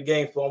been in the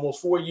game for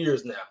almost 4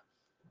 years now.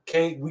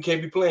 We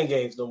can't be playing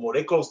games no more.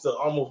 They close to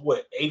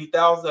almost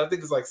 80,000. I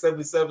think it's like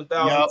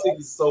 77,000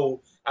 tickets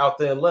sold out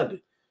there in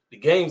London. The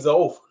games are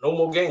over. No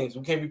more games.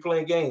 We can't be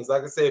playing games.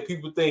 Like I said,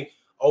 people think,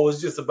 oh, it's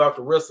just about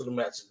the rest of the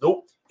matches.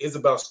 Nope. It's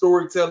about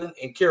storytelling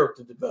and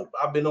character development.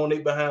 I've been on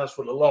their behinds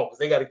for the longest.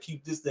 They got to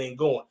keep this thing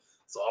going.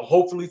 So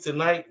hopefully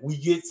tonight we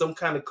get some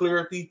kind of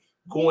clarity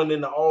going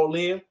into All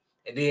In,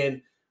 and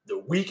then the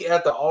week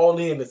after All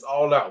In is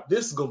All Out.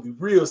 This is gonna be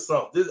real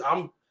something.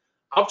 I'm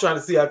trying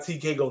to see how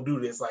TK gonna do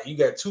this. Like, you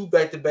got 2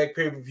 back-to-back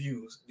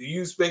pay-per-views. Do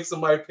you expect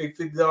somebody to pay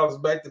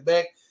 $50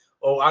 back-to-back,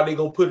 or are they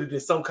gonna put it in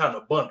some kind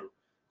of bundle?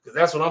 Because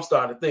that's what I'm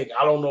starting to think.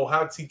 I don't know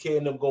how TK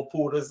and them gonna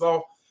pull this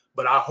off,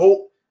 but I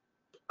hope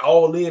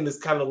All In is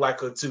kind of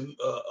like a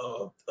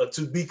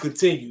to be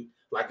continued.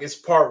 Like, it's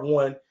part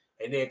 1.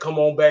 And then come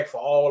on back for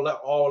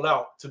all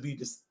out to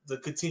be the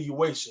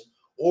continuation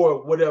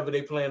or whatever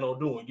they plan on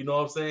doing. You know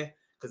what I'm saying?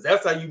 Because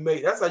that's how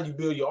you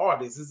build your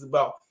artists. It's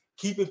about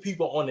keeping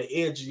people on the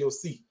edge of your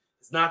seat.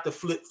 It's not the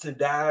flips and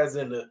dives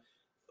and the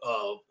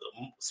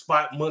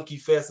spot monkey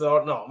fest.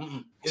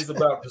 No, it's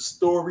about the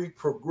story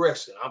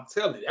progression. I'm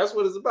telling you, that's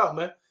what it's about,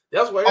 man.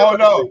 That's why.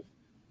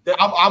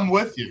 I'm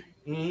with you.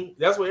 Mm-hmm.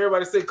 That's why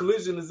everybody say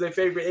Collision is their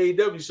favorite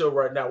AEW show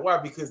right now. Why?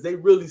 Because they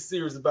really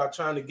serious about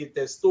trying to get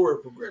that story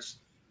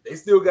progression. They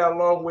still got a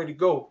long way to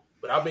go,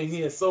 but I've been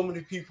hearing so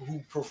many people who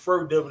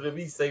prefer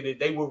WWE say that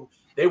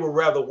they would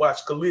rather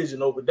watch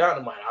Collision over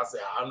Dynamite. I say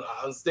I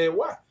understand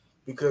why,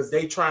 because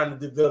they trying to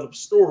develop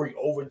story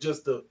over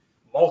just the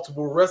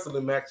multiple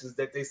wrestling matches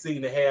that they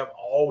seem to have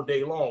all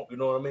day long. You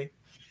know what I mean?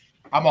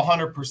 I'm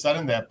 100%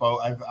 in that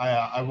boat.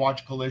 I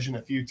watched Collision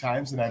a few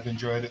times and I've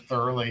enjoyed it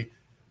thoroughly,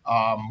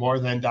 more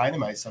than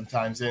Dynamite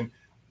sometimes. And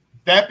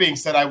that being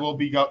said,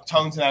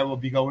 Tones and I will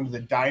be going to the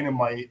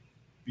Dynamite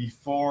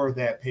before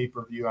that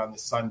pay-per-view on the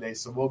Sunday,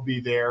 so we'll be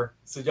there.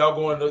 So y'all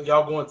going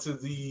to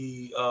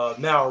the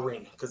Now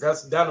Arena, because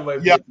that's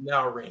Dynamite at the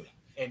Now Arena,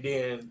 and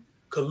then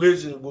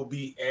Collision will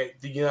be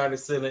at the United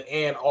Center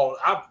and all.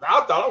 I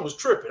thought I was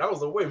tripping. I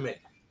was like, wait a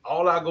minute,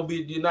 All Out gonna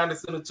be at the United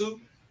Center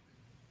too?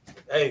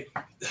 Hey,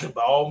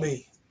 by all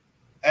means.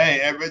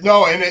 Hey,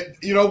 no, and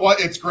you know what?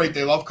 It's great.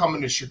 They love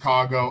coming to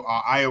Chicago.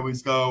 I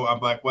always go on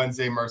Black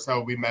Wednesday.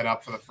 Marcel, we met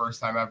up for the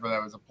first time ever.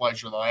 That was a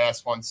pleasure, the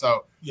last one.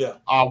 So,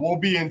 we'll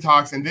be in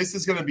talks, and this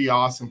is going to be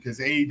awesome because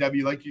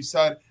AEW, like you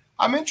said,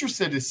 I'm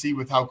interested to see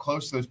with how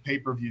close those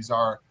pay-per-views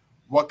are,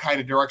 what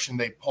kind of direction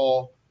they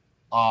pull.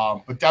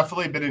 But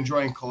definitely been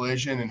enjoying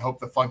Collision and hope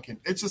the fun can.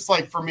 It's just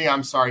like, for me,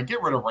 I'm sorry,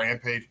 get rid of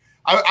Rampage.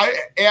 I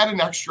add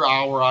an extra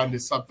hour onto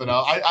something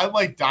else. I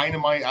like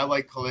Dynamite. I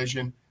like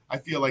Collision. I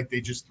feel like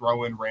they just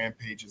throw in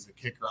Rampage as a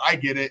kicker. I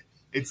get it.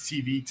 It's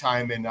TV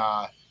time,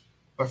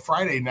 but But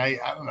Friday night,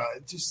 I don't know.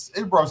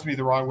 It rubs me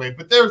the wrong way.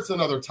 But there's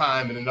another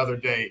time and another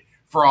day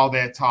for all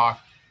that talk.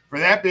 For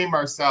that being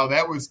Marcel,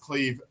 that was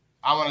Cleve.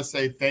 I want to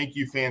say thank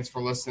you, fans, for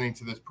listening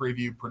to this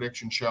preview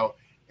prediction show.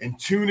 And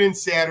tune in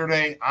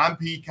Saturday on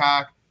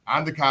Peacock,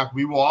 on the Cock.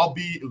 We will all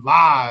be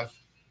live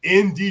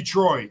in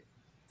Detroit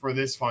for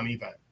this fun event.